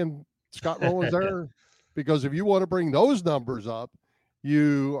play in Scott Rolen's era? Because if you want to bring those numbers up,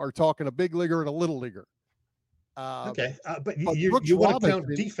 you are talking a big leaguer and a little leaguer. Okay, but Brooks you want to count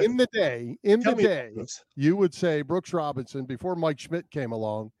Robinson, defense in the day, Brooks. you would say Brooks Robinson, before Mike Schmidt came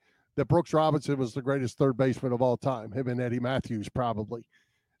along, that Brooks Robinson was the greatest third baseman of all time. Him and Eddie Matthews, probably.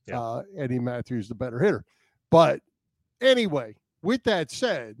 Yeah. Eddie Matthews, the better hitter. But anyway, with that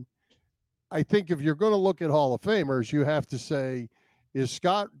said, I think if you're going to look at Hall of Famers, you have to say, is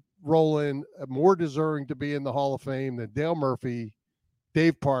Scott Rolen more deserving to be in the Hall of Fame than Dale Murphy,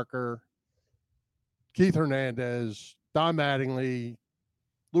 Dave Parker, Keith Hernandez, Don Mattingly,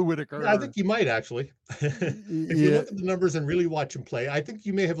 Lou Whitaker? Yeah, I think you might actually. If you look at the numbers and really watch him play, I think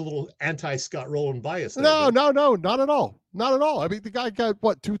you may have a little anti-Scott Rolen bias there. No, not at all. Not at all. I mean, the guy got,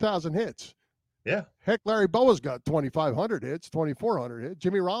 2,000 hits? Yeah. Heck, Larry Bowa's got 2,500 hits, 2,400 hits.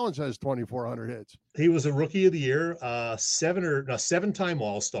 Jimmy Rollins has 2,400 hits. He was a Rookie of the Year, 7-time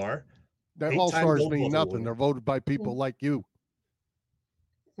All-Star. That All-Stars mean nothing. They're voted by people like you.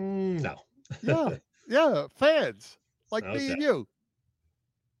 No. Yeah, fans like me and you.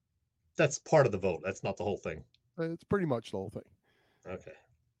 That's part of the vote. That's not the whole thing. It's pretty much the whole thing. Okay.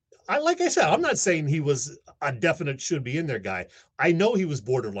 Like I said, I'm not saying he was a definite should be in there guy. I know he was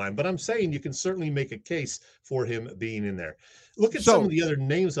borderline, but I'm saying you can certainly make a case for him being in there. Look at some of the other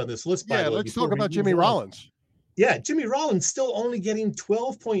names on this list. By the way, let's talk about Jimmy Rollins. Yeah, Jimmy Rollins still only getting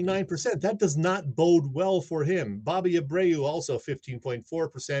 12.9%. That does not bode well for him. Bobby Abreu also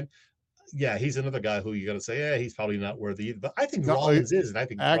 15.4%. Yeah, he's another guy who you got to say, he's probably not worthy. But I think Rollins is, and I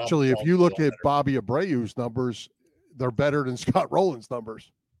think actually, if you look at Bobby Abreu's numbers, they're better than Scott Rolen's numbers.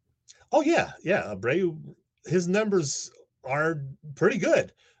 Oh yeah. Abreu, his numbers are pretty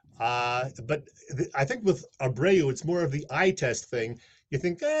good. But I think with Abreu, it's more of the eye test thing. You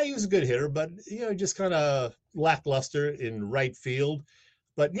think, he was a good hitter, but just kind of lackluster in right field.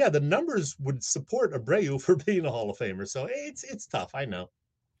 But yeah, the numbers would support Abreu for being a Hall of Famer. So it's tough. I know.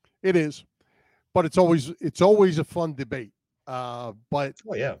 It is, but it's always a fun debate. But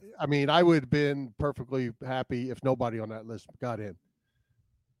I mean, I would have been perfectly happy if nobody on that list got in.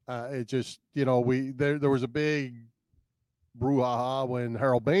 It just, there was a big brouhaha when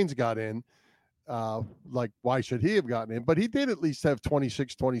Harold Baines got in. Like, why should he have gotten in? But he did at least have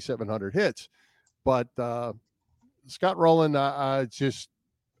 2,700 hits. But Scott Rolen, I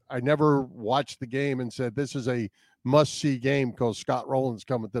never watched the game and said this is a must-see game because Scott Rolen's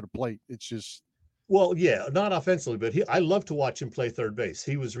coming to the plate. It's just. Well, yeah, not offensively, but I love to watch him play third base.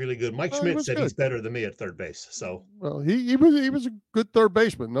 He was really good. Mike Schmidt said he's better than me at third base. So, well, he was a good third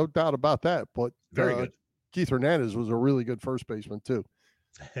baseman, no doubt about that. But very good. Keith Hernandez was a really good first baseman too.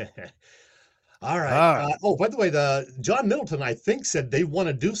 All right. By the way, John Middleton, I think, said they want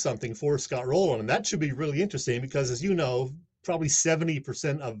to do something for Scott Rolen, and that should be really interesting because, as you know, probably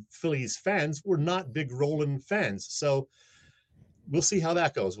 70% of Phillies fans were not big Rolen fans. So we'll see how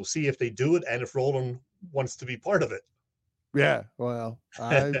that goes. We'll see if they do it and if Rolen wants to be part of it. Yeah, well,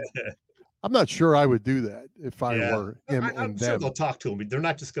 I'm not sure I would do that if I were him. I'm sure they'll talk to him. They're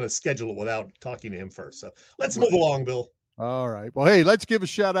not just going to schedule it without talking to him first. So let's move along, Bill. All right. Well, hey, let's give a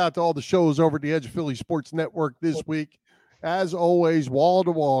shout out to all the shows over at the Edge of Philly Sports Network this week. As always,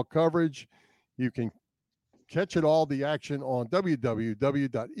 wall-to-wall coverage. You can catch it all, the action on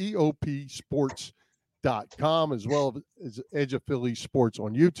www.eopsports.com, as well as Edge of Philly Sports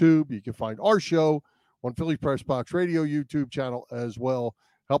on YouTube. You can find our show on Philly Press Box Radio YouTube channel as well.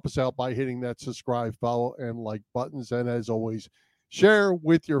 Help us out by hitting that subscribe, follow, and like buttons. And as always, share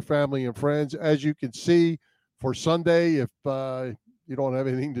with your family and friends. As you can see, for Sunday, if you don't have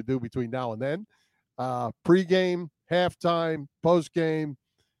anything to do between now and then, pregame, halftime, postgame,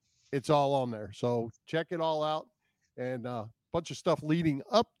 it's all on there. So check it all out, and a bunch of stuff leading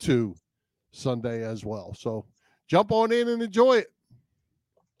up to Sunday as well. So jump on in and enjoy it.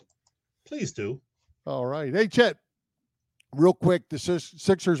 Please do. All right. Hey, Chet, real quick, the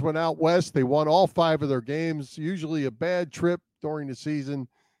Sixers went out west. They won all 5 of their games. Usually a bad trip during the season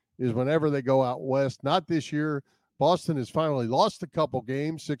is whenever they go out west. Not this year. Boston has finally lost a couple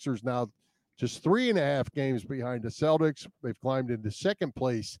games. Sixers now just 3.5 games behind the Celtics. They've climbed into second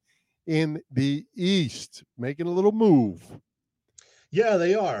place in the East, making a little move. Yeah,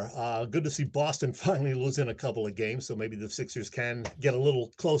 they are. Good to see Boston finally losing a couple of games, so maybe the Sixers can get a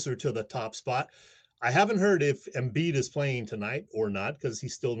little closer to the top spot. I haven't heard if Embiid is playing tonight or not because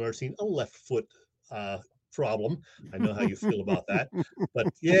he's still nursing a left foot problem. I know how you feel about that. But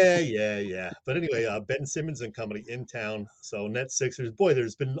yeah. But anyway, Ben Simmons and company in town. So Nets Sixers. Boy,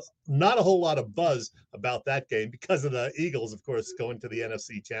 there's been not a whole lot of buzz about that game because of the Eagles, of course, going to the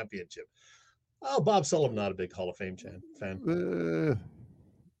NFC Championship. Oh, Bob Sullivan, not a big Hall of Fame fan.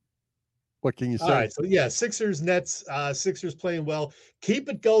 What can you say? All right, so yeah, Sixers, Nets, Sixers playing well. Keep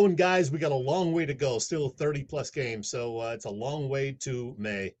it going, guys. We got a long way to go. Still 30-plus games, so it's a long way to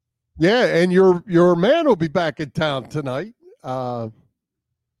May. Yeah, and your man will be back in town tonight. You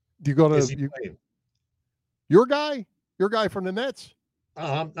gonna your guy from the Nets?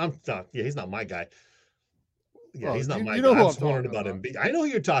 I'm not. Yeah, he's not my guy. Yeah, he's not my guy. I was wondering about him. I know who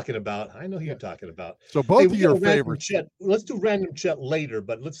you're talking about. So both of your favorites. Chet. Let's do random Chet later,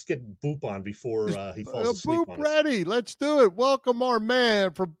 but let's get Boop on before he falls asleep. Boop ready. Let's do it. Welcome our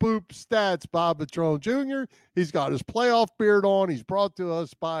man from Boop Stats, Bob Patrone Jr. He's got his playoff beard on. He's brought to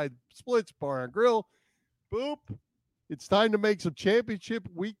us by Splits Bar and Grill. Boop, it's time to make some championship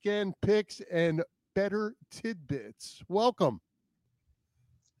weekend picks and better tidbits. Welcome.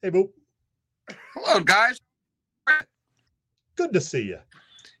 Hey, Boop. Hello, guys. Good to see you.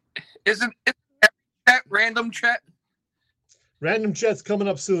 Isn't Chet random Chet? Random Chet's coming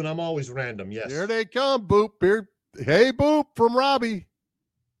up soon. I'm always random. Yes. Here they come, Boop. Here. Hey, Boop from Robbie.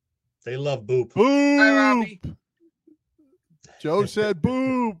 They love Boop. Boop. Hi, Robbie. Joe said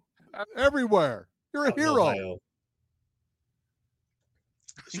Boop everywhere. You're a hero. Ohio.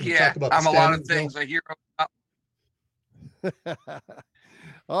 Yeah, I'm a lot of things. A hero.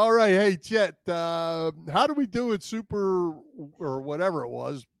 All right. Hey, Chet, how do we do at Super or whatever it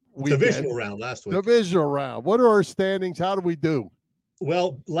was? Divisional round last week. Divisional round. What are our standings? How do we do?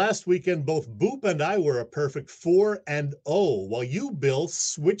 Well, last weekend, both Boop and I were a perfect 4-0, while you, Bill,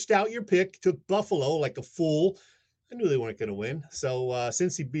 switched out your pick, took Buffalo like a fool. I knew they weren't going to win. So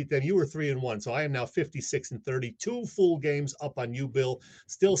since he beat them, you were 3-1. So I am now 56-30, 2 full games up on you, Bill.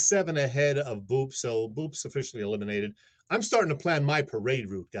 Still 7 ahead of Boop. So Boop's officially eliminated. I'm starting to plan my parade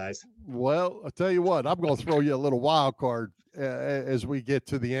route, guys. Well, I'll tell you what, I'm going to throw you a little wild card as we get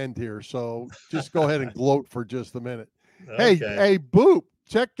to the end here. So just go ahead and gloat for just a minute. Okay. Hey, Boop,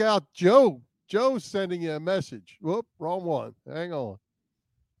 check out Joe. Joe's sending you a message. Whoop, wrong one. Hang on.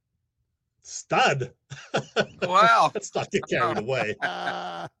 Stud. Wow. Let's not get carried away.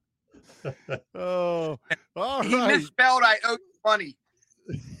 Oh, all he right. misspelled I owe you money.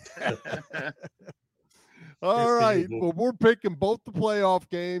 All right. Well, we're picking both the playoff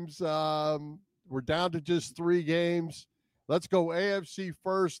games. We're down to just 3 games. Let's go AFC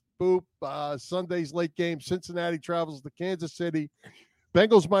first. Boop. Sunday's late game. Cincinnati travels to Kansas City.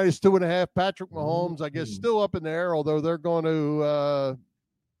 Bengals minus 2.5. Patrick Mahomes, I guess, still up in the air, although they're going to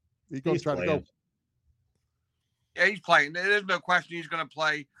he's going to try to go. Yeah, he's playing. There's no question he's going to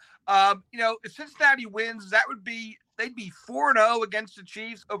play. If Cincinnati wins, they'd be 4-0 against the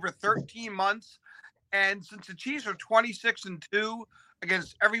Chiefs over 13 months. And since the Chiefs are 26-2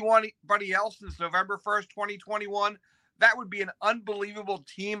 against everybody else since November 1st, 2021, that would be an unbelievable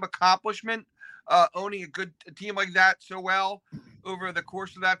team accomplishment, owning a team like that so well over the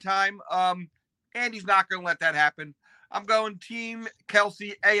course of that time. And he's not going to let that happen. I'm going Team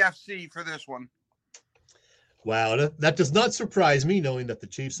Kelsey AFC for this one. Wow, that does not surprise me, knowing that the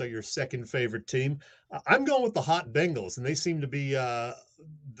Chiefs are your second favorite team. I'm going with the hot Bengals, and they seem to be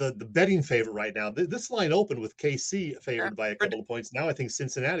the betting favorite right now. This line opened with KC favored by a couple of points. Now I think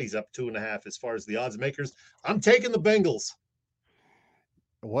Cincinnati's up 2.5 as far as the odds makers. I'm taking the Bengals.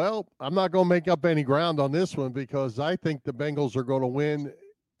 Well, I'm not going to make up any ground on this one because I think the Bengals are going to win.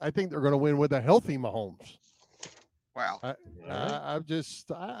 I think they're going to win with a healthy Mahomes. Wow. I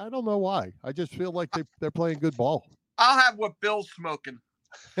don't know why. I just feel like they're playing good ball. I'll have what Bill's smoking.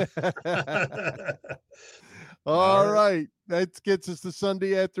 All right. That gets us to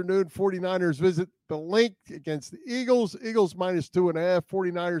Sunday afternoon. 49ers visit the Link against the Eagles. Eagles minus 2.5.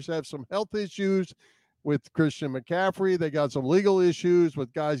 49ers have some health issues with Christian McCaffrey. They got some legal issues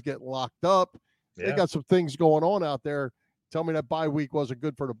with guys getting locked up. Yeah. They got some things going on out there. Tell me that bye week wasn't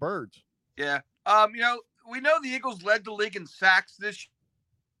good for the Birds. Yeah. We know the Eagles led the league in sacks this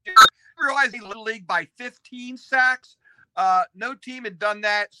year. I realize they led the league by 15 sacks. No team had done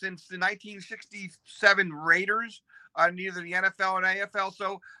that since the 1967 Raiders, neither the NFL and AFL.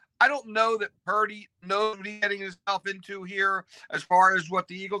 So I don't know that Purdy knows what he's getting himself into here as far as what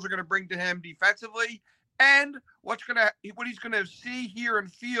the Eagles are going to bring to him defensively and what he's going to see, hear,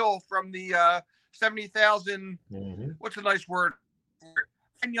 and feel from the 70,000. Mm-hmm. What's a nice word for it?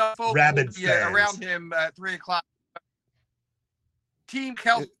 Young folks around him at 3:00. Team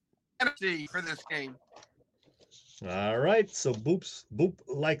Kelsey NFC for this game. All right. So Boop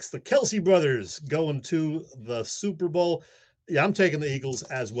likes the Kelsey brothers going to the Super Bowl. Yeah, I'm taking the Eagles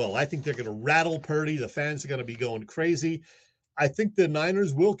as well. I think they're going to rattle Purdy. The fans are going to be going crazy. I think the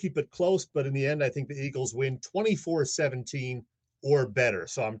Niners will keep it close, but in the end, I think the Eagles win 24-17 or better.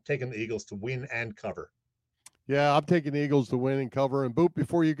 So I'm taking the Eagles to win and cover. Yeah, I'm taking the Eagles to win and cover. And Boop,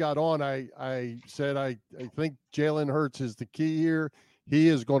 before you got on, I said I think Jalen Hurts is the key here. He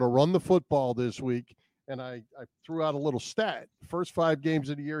is going to run the football this week. And I threw out a little stat. First 5 games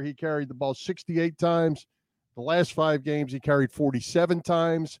of the year, he carried the ball 68 times. The last 5 games, he carried 47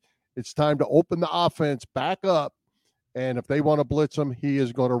 times. It's time to open the offense back up. And if they want to blitz him, he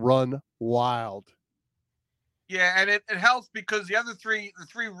is going to run wild. Yeah, and it helps because the three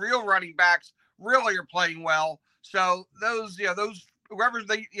real running backs really are playing well. So those whoever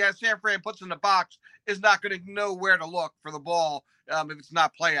San Fran puts in the box is not going to know where to look for the ball if it's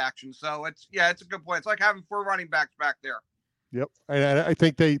not play action. So it's a good point. It's like having 4 running backs back there. Yep, and I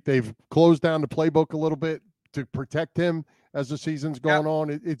think they've closed down the playbook a little bit to protect him as the season's going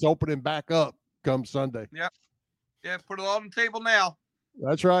on. It's opening back up come Sunday. Yep. Yeah, put it all on the table now.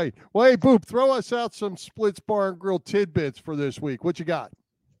 That's right. Well, hey, Boop, throw us out some Splits Bar and Grill tidbits for this week. What you got?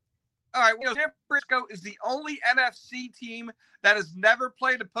 All right. San Francisco is the only NFC team that has never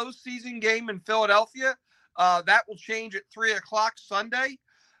played a postseason game in Philadelphia. That will change at 3:00 Sunday.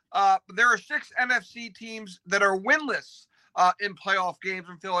 But there are 6 NFC teams that are winless in playoff games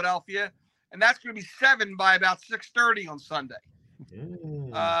in Philadelphia, and that's going to be 7 by about 6:30 on Sunday.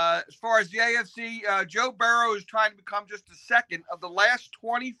 As far as the AFC, Joe Burrow is trying to become just the second of the last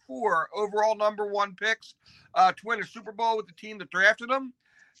 24 overall number 1 picks to win a Super Bowl with the team that drafted him.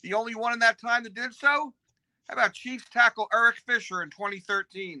 The only one in that time that did so? How about Chiefs tackle Eric Fisher in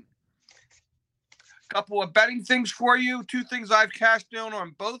 2013? A couple of betting things for you. 2 things I've cashed in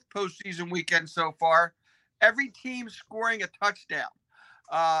on both postseason weekends so far. Every team scoring a touchdown.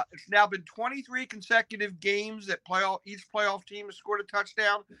 It's now been 23 consecutive games that each playoff team has scored a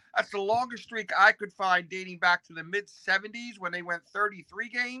touchdown. That's the longest streak I could find dating back to the mid-'70s when they went 33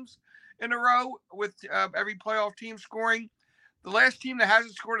 games in a row with every playoff team scoring. The last team that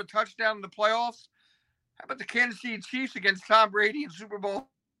hasn't scored a touchdown in the playoffs, how about the Kansas City Chiefs against Tom Brady in Super Bowl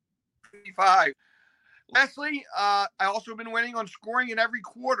 55? Lastly, I also been winning on scoring in every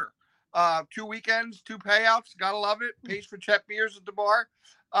quarter. 2 weekends, 2 payouts. Gotta love it. Pays for Chet beers at the bar.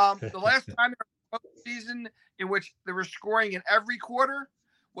 The last time there was a season in which there was scoring in every quarter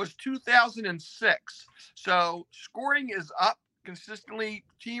was 2006. So scoring is up consistently,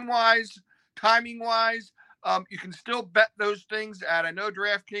 team-wise, timing-wise. You can still bet those things at, I know,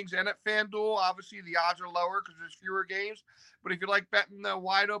 DraftKings and at FanDuel. Obviously, the odds are lower because there's fewer games. But if you like betting the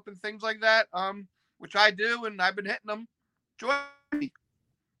wide-open things like that, which I do, and I've been hitting them, join me.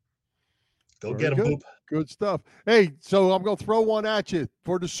 Go get them, Boop. Good stuff. Hey, so I'm going to throw one at you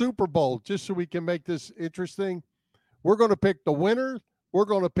for the Super Bowl, just so we can make this interesting. We're going to pick the winner, we're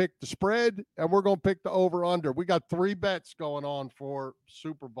going to pick the spread, and we're going to pick the over-under. We got 3 bets going on for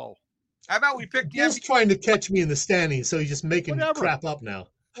Super Bowl. How about we pick the He's trying to catch me in the standings, so he's just making crap up now.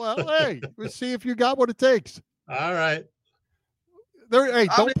 Well, hey, let's see if you got what it takes. All right. Hey,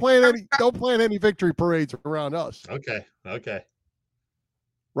 don't plan any victory parades around us. Okay.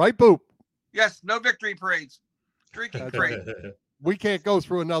 Right, Boop? Yes, no victory parades. Drinking parade. We can't go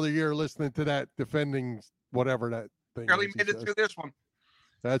through another year listening to that defending whatever that thing Barely made it through this one.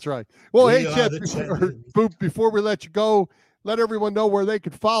 That's right. Well, hey, Chet, Boop, before we let you go, let everyone know where they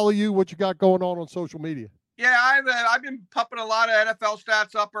can follow you, what you got going on social media. Yeah, I've been pumping a lot of NFL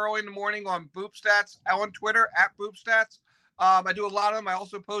stats up early in the morning on Boop Stats on Twitter at Boop Stats. I do a lot of them. I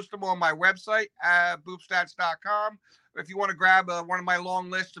also post them on my website at boopstats.com. If you want to grab one of my long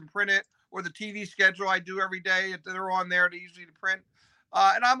lists and print it, or the TV schedule I do every day, they're on there. They're easy to print.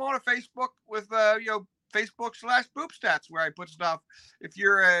 And I'm on a Facebook with Facebook/Boop Stats where I put stuff. If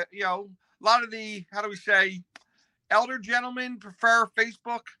you're a lot of the, how do we say, elder gentlemen prefer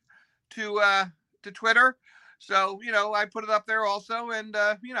Facebook to Twitter. So, I put it up there also. And,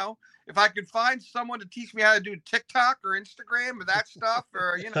 if I could find someone to teach me how to do TikTok or Instagram or that stuff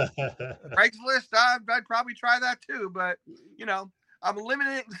or, Craigslist, I'd probably try that too. But, I'm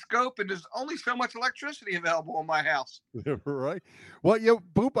limiting the scope and there's only so much electricity available in my house. Right. Well,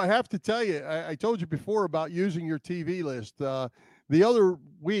 Boop, I have to tell you, I told you before about using your TV list. The other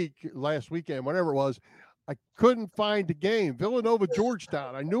week, last weekend, whatever it was, I couldn't find the game. Villanova,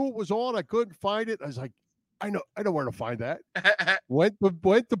 Georgetown. I knew it was on. I couldn't find it. I was like, I know where to find that. went to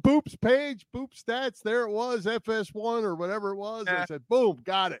Boop's page, Boop Stats. There it was, FS1 or whatever it was. I said, boom,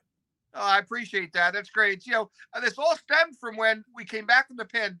 got it. Oh, I appreciate that. That's great. This all stemmed from when we came back from the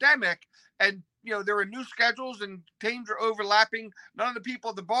pandemic, and there were new schedules and teams were overlapping. None of the people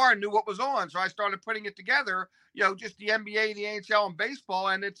at the bar knew what was on, so I started putting it together. Just the NBA, the NHL, and baseball,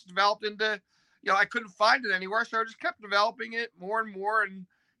 and it's developed into. I couldn't find it anywhere, so I just kept developing it more and more, and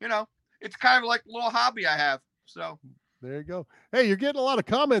it's kind of like a little hobby I have. So there you go. Hey, you're getting a lot of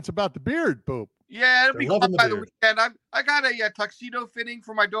comments about the beard, Boop. Yeah, it'll be cool by the weekend. I got a tuxedo fitting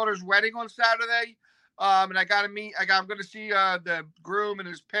for my daughter's wedding on Saturday, and I'm going to see the groom and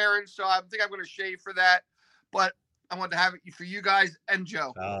his parents. So I think I'm going to shave for that. But I want to have it for you guys and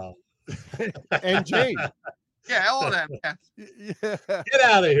Joe. Oh. And Jane. Yeah, all of them. Yeah. Get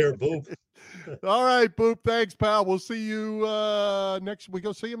out of here, Boop. All right, Boop. Thanks, pal. We'll see you next. We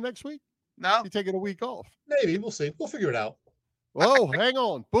go see him next week? No. You taking a week off? Maybe. We'll see. We'll figure it out. Whoa, hang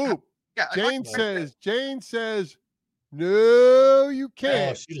on. Boop. Yeah, Jane says, no, you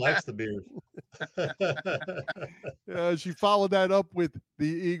can't. Oh, she likes the beard. She followed that up with the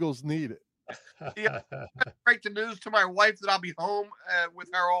Eagles need it. Yeah, break the news to my wife that I'll be home with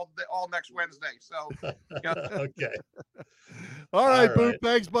her all next Wednesday. So, Okay. All right, Boop.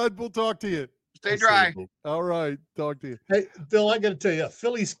 Thanks, bud. We'll talk to you. Stay dry. All right. Talk to you. Hey, Bill, I got to tell you,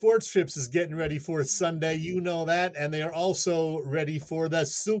 Philly Sports Trips is getting ready for Sunday. You know that. And they are also ready for the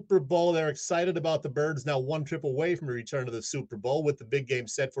Super Bowl. They're excited about the Birds now one trip away from a return to the Super Bowl with the big game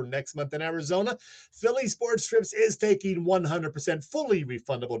set for next month in Arizona. Philly Sports Trips is taking 100% fully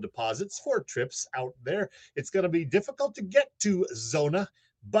refundable deposits for trips out there. It's going to be difficult to get to Zona,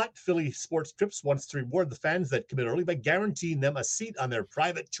 but Philly Sports Trips wants to reward the fans that commit early by guaranteeing them a seat on their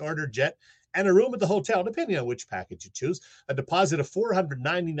private charter jet and a room at the hotel, depending on which package you choose. A deposit of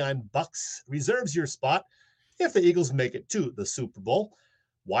 $499 reserves your spot if the Eagles make it to the Super Bowl.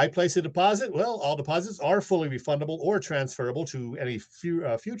 Why place a deposit? Well, all deposits are fully refundable or transferable to any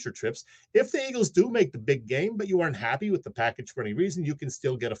future trips. If the Eagles do make the big game, but you aren't happy with the package for any reason, you can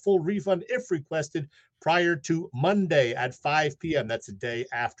still get a full refund if requested prior to Monday at 5 p.m. That's a day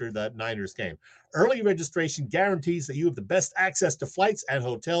after the Niners game. Early registration guarantees that you have the best access to flights and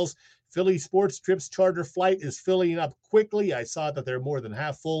hotels. Philly Sports Trips charter flight is filling up quickly. I saw that they're more than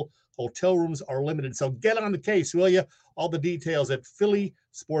half full. Hotel rooms are limited. So get on the case, will you? All the details at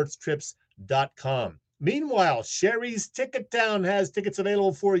phillysportstrips.com. Meanwhile, Sherry's Ticket Town has tickets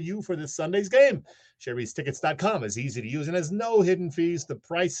available for you for this Sunday's game. Sherry'sTickets.com is easy to use and has no hidden fees. The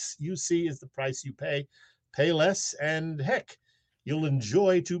price you see is the price you pay. Pay less, and heck, you'll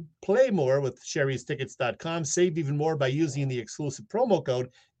enjoy to play more with Sherry'sTickets.com. Save even more by using the exclusive promo code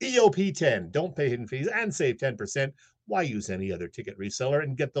EOP10. Don't pay hidden fees and save 10%. Why use any other ticket reseller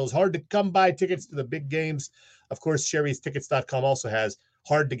and get those hard-to-come-by tickets to the big games? Of course, Sherry'sTickets.com also has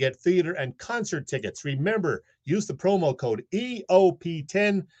hard-to-get theater and concert tickets. Remember, use the promo code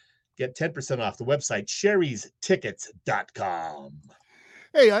EOP10. Get 10% off the website, Sherry'sTickets.com.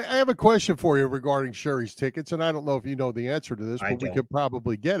 Hey, I have a question for you regarding Sherry's Tickets, and I don't know if you know the answer to this, but we could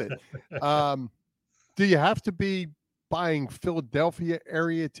probably get it. Do you have to be buying Philadelphia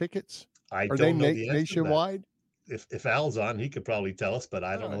area tickets? I Are don't they know the answer nationwide? If Al's on, he could probably tell us, but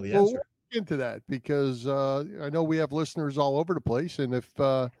I don't know the answer. We'll look into that because I know we have listeners all over the place, and if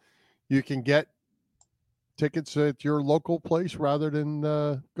you can get tickets at your local place rather than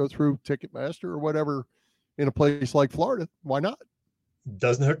go through Ticketmaster or whatever in a place like Florida, why not?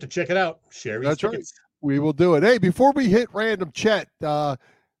 Doesn't hurt to check it out. Sherry's That's Tickets. Right. We will do it. Hey, before we hit random Chet,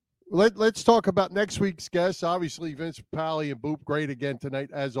 let's talk about next week's guests. Obviously, Vince Papale and Boop, great again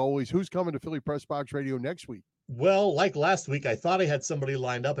tonight, as always. Who's coming to Philly Press Box Radio next week? Well, like last week, I thought I had somebody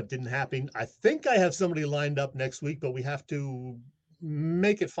lined up. It didn't happen. I think I have somebody lined up next week, but we have to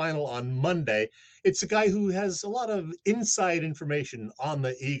make it final on Monday. It's a guy who has a lot of inside information on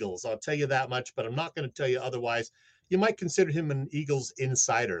the Eagles. I'll tell you that much, but I'm not going to tell you otherwise. You might consider him an Eagles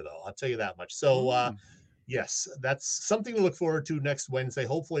insider, though. I'll tell you that much. So, yes, that's something to look forward to next Wednesday.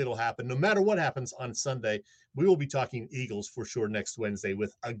 Hopefully it'll happen. No matter what happens on Sunday, we will be talking Eagles for sure next Wednesday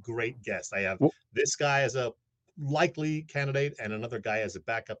with a great guest. I have this guy as a likely candidate and another guy as a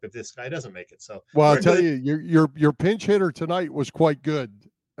backup if this guy doesn't make it. So, well, I'll tell you, your pinch hitter tonight was quite good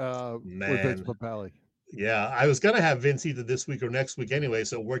with Vince Papale. Yeah, I was going to have Vince either this week or next week anyway,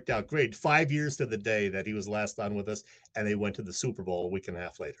 so it worked out great. 5 years to the day that he was last on with us, and they went to the Super Bowl a week and a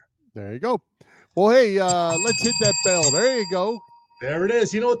half later. There you go. Well, hey, let's hit that bell. There you go. There it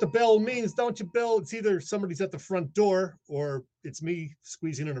is. You know what the bell means, don't you, Bill? It's either somebody's at the front door or it's me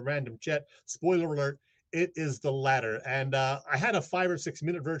squeezing in a random Chet. Spoiler alert, it is the latter. And I had a 5 or 6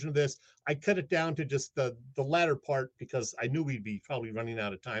 minute version of this. I cut it down to just the latter part because I knew we'd be probably running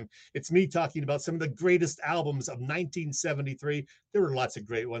out of time. It's me talking about some of the greatest albums of 1973. There were lots of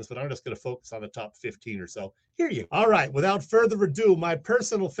great ones, but I'm just going to focus on the top 15 or so. Here you go. All right, without further ado, my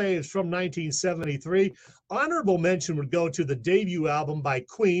personal faves from 1973. Honorable mention would go to the debut album by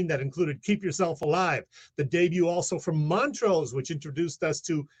Queen that included Keep Yourself Alive. The debut also from Montrose, which introduced us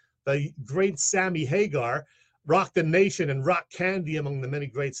to the great Sammy Hagar, Rock the Nation and Rock Candy among the many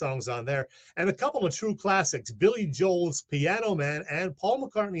great songs on there, and a couple of true classics, Billy Joel's Piano Man and Paul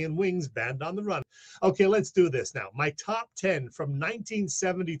McCartney and Wings' Band on the Run. Okay, let's do this now. My top 10 from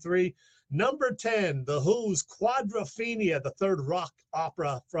 1973. Number 10, The Who's Quadrophenia, the third rock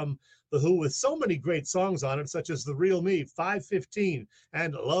opera from The Who with so many great songs on it, such as The Real Me, 515,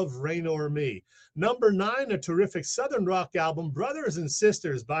 and Love Rain O'er Me. Number 9, a terrific Southern rock album, Brothers and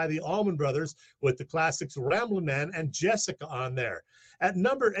Sisters by the Allman Brothers, with the classics Ramblin' Man and Jessica on there. At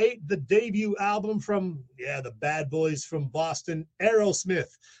number 8, the debut album from, the bad boys from Boston,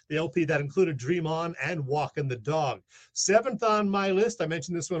 Aerosmith, the LP that included Dream On and Walkin' the Dog. 7th on my list, I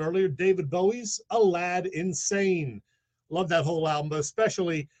mentioned this one earlier, David Bowie's A Lad Insane. Love that whole album, but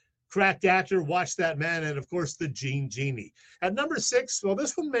especially Cracked Actor, Watch That Man, and of course, the Gene Genie. At number 6, well,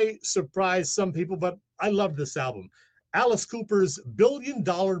 this one may surprise some people, but I love this album. Alice Cooper's $1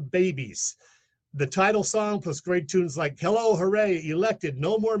 Billion Babies. The title song plus great tunes like Hello, Hooray, Elected,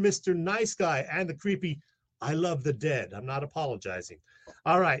 No More Mr. Nice Guy, and the creepy I Love the Dead. I'm not apologizing.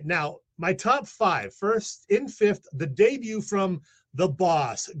 All right, now, my top 5. First, in 5th, the debut from The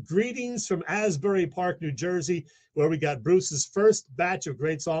Boss, Greetings from Asbury Park, New Jersey, where we got Bruce's first batch of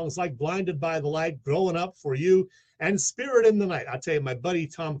great songs like Blinded by the Light, Growing Up for You, and Spirit in the Night. I'll tell you, my buddy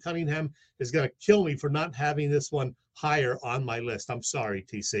Tom Cunningham is going to kill me for not having this one higher on my list. I'm sorry,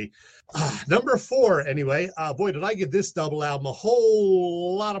 TC. Number 4, anyway. Boy, did I give this double album a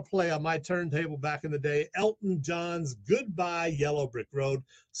whole lot of play on my turntable back in the day. Elton John's Goodbye Yellow Brick Road.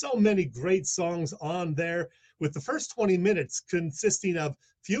 So many great songs on there, with the first 20 minutes consisting of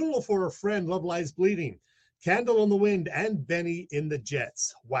Funeral for a Friend, Love Lies Bleeding, Candle in the Wind, and Benny in the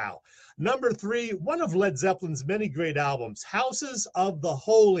Jets. Wow. Number 3, one of Led Zeppelin's many great albums, Houses of the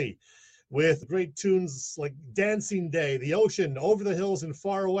Holy, with great tunes like Dancing Day, The Ocean, Over the Hills and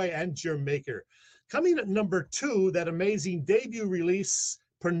Far Away, and Jamaica. Coming at number 2, that amazing debut release,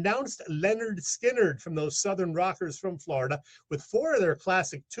 Pronounced Leonard Skinner, from those Southern rockers from Florida, with 4 of their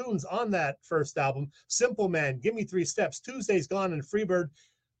classic tunes on that first album, Simple Man, Give Me 3 Steps, Tuesday's Gone, and Freebird.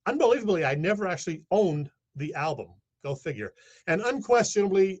 Unbelievably, I never actually owned the album. Go figure. And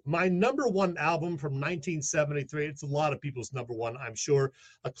unquestionably, my number 1 album from 1973, it's a lot of people's number 1, I'm sure,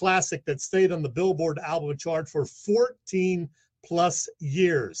 a classic that stayed on the Billboard album chart for 14 plus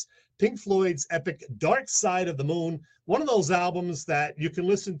years. Pink Floyd's epic Dark Side of the Moon, one of those albums that you can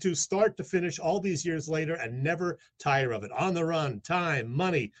listen to start to finish all these years later and never tire of it. On the Run, Time,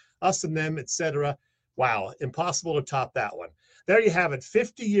 Money, Us and Them, etc. Wow, impossible to top that one. There you have it,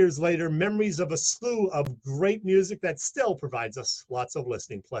 50 years later, memories of a slew of great music that still provides us lots of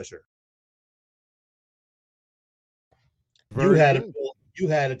listening pleasure. You had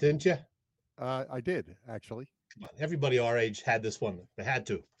it, didn't you? I did, actually. Come on, everybody our age had this one. They had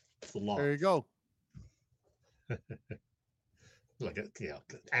to. It's the law. There you go. Look at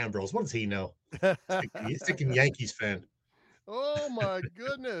Ambrose. What does he know? He's thinking Yankees fan. Oh my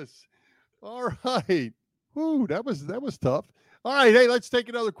goodness! All right. Whew, that was tough. All right, hey, let's take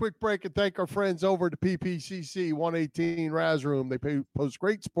another quick break and thank our friends over at the PPCC 118 Raz Room. They post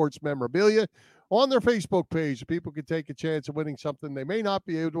great sports memorabilia on their Facebook page so people can take a chance of winning something they may not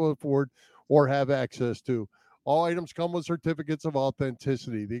be able to afford or have access to. All items come with certificates of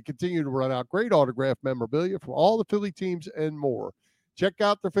authenticity. They continue to run out great autographed memorabilia from all the Philly teams and more. Check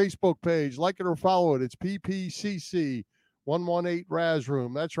out their Facebook page, like it or follow it. It's PPCC 118 Raz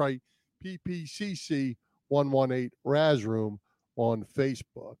Room. That's right, PPCC 118 Raz Room on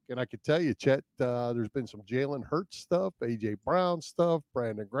Facebook. And I can tell you, Chet, there's been some Jalen Hurts stuff, A.J. Brown stuff,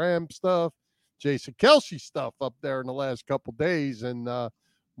 Brandon Graham stuff, Jason Kelce stuff up there in the last couple days, and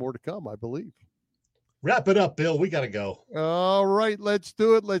more to come, I believe. Wrap it up, Bill. We got to go. All right, let's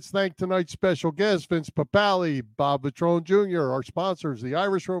do it. Let's thank tonight's special guests, Vince Papale, Bob Vitrone Jr., our sponsors, the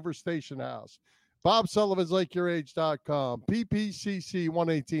Irish Rover Station House, Bob Sullivan's LakeYourAge.com, PPCC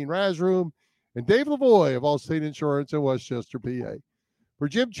 118 Raz Room, and Dave Lavoie of Allstate Insurance in Westchester, PA. For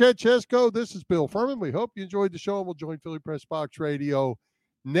Jim Chet Chesko, this is Bill Furman. We hope you enjoyed the show, and we'll join Philly Press Box Radio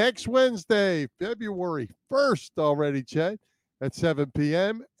next Wednesday, February 1st already, Chet, at 7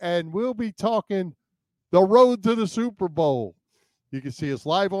 p.m., and we'll be talking the road to the Super Bowl. You can see us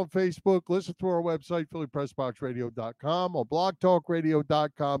live on Facebook, listen to our website, PhillyPressBoxRadio.com, on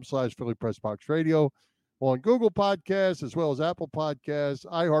blogtalkradio.com/PhillyPressBoxRadio, on Google Podcasts, as well as Apple Podcasts,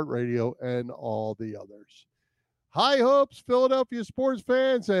 iHeartRadio, and all the others. High hopes, Philadelphia sports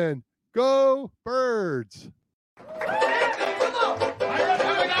fans, and go Birds!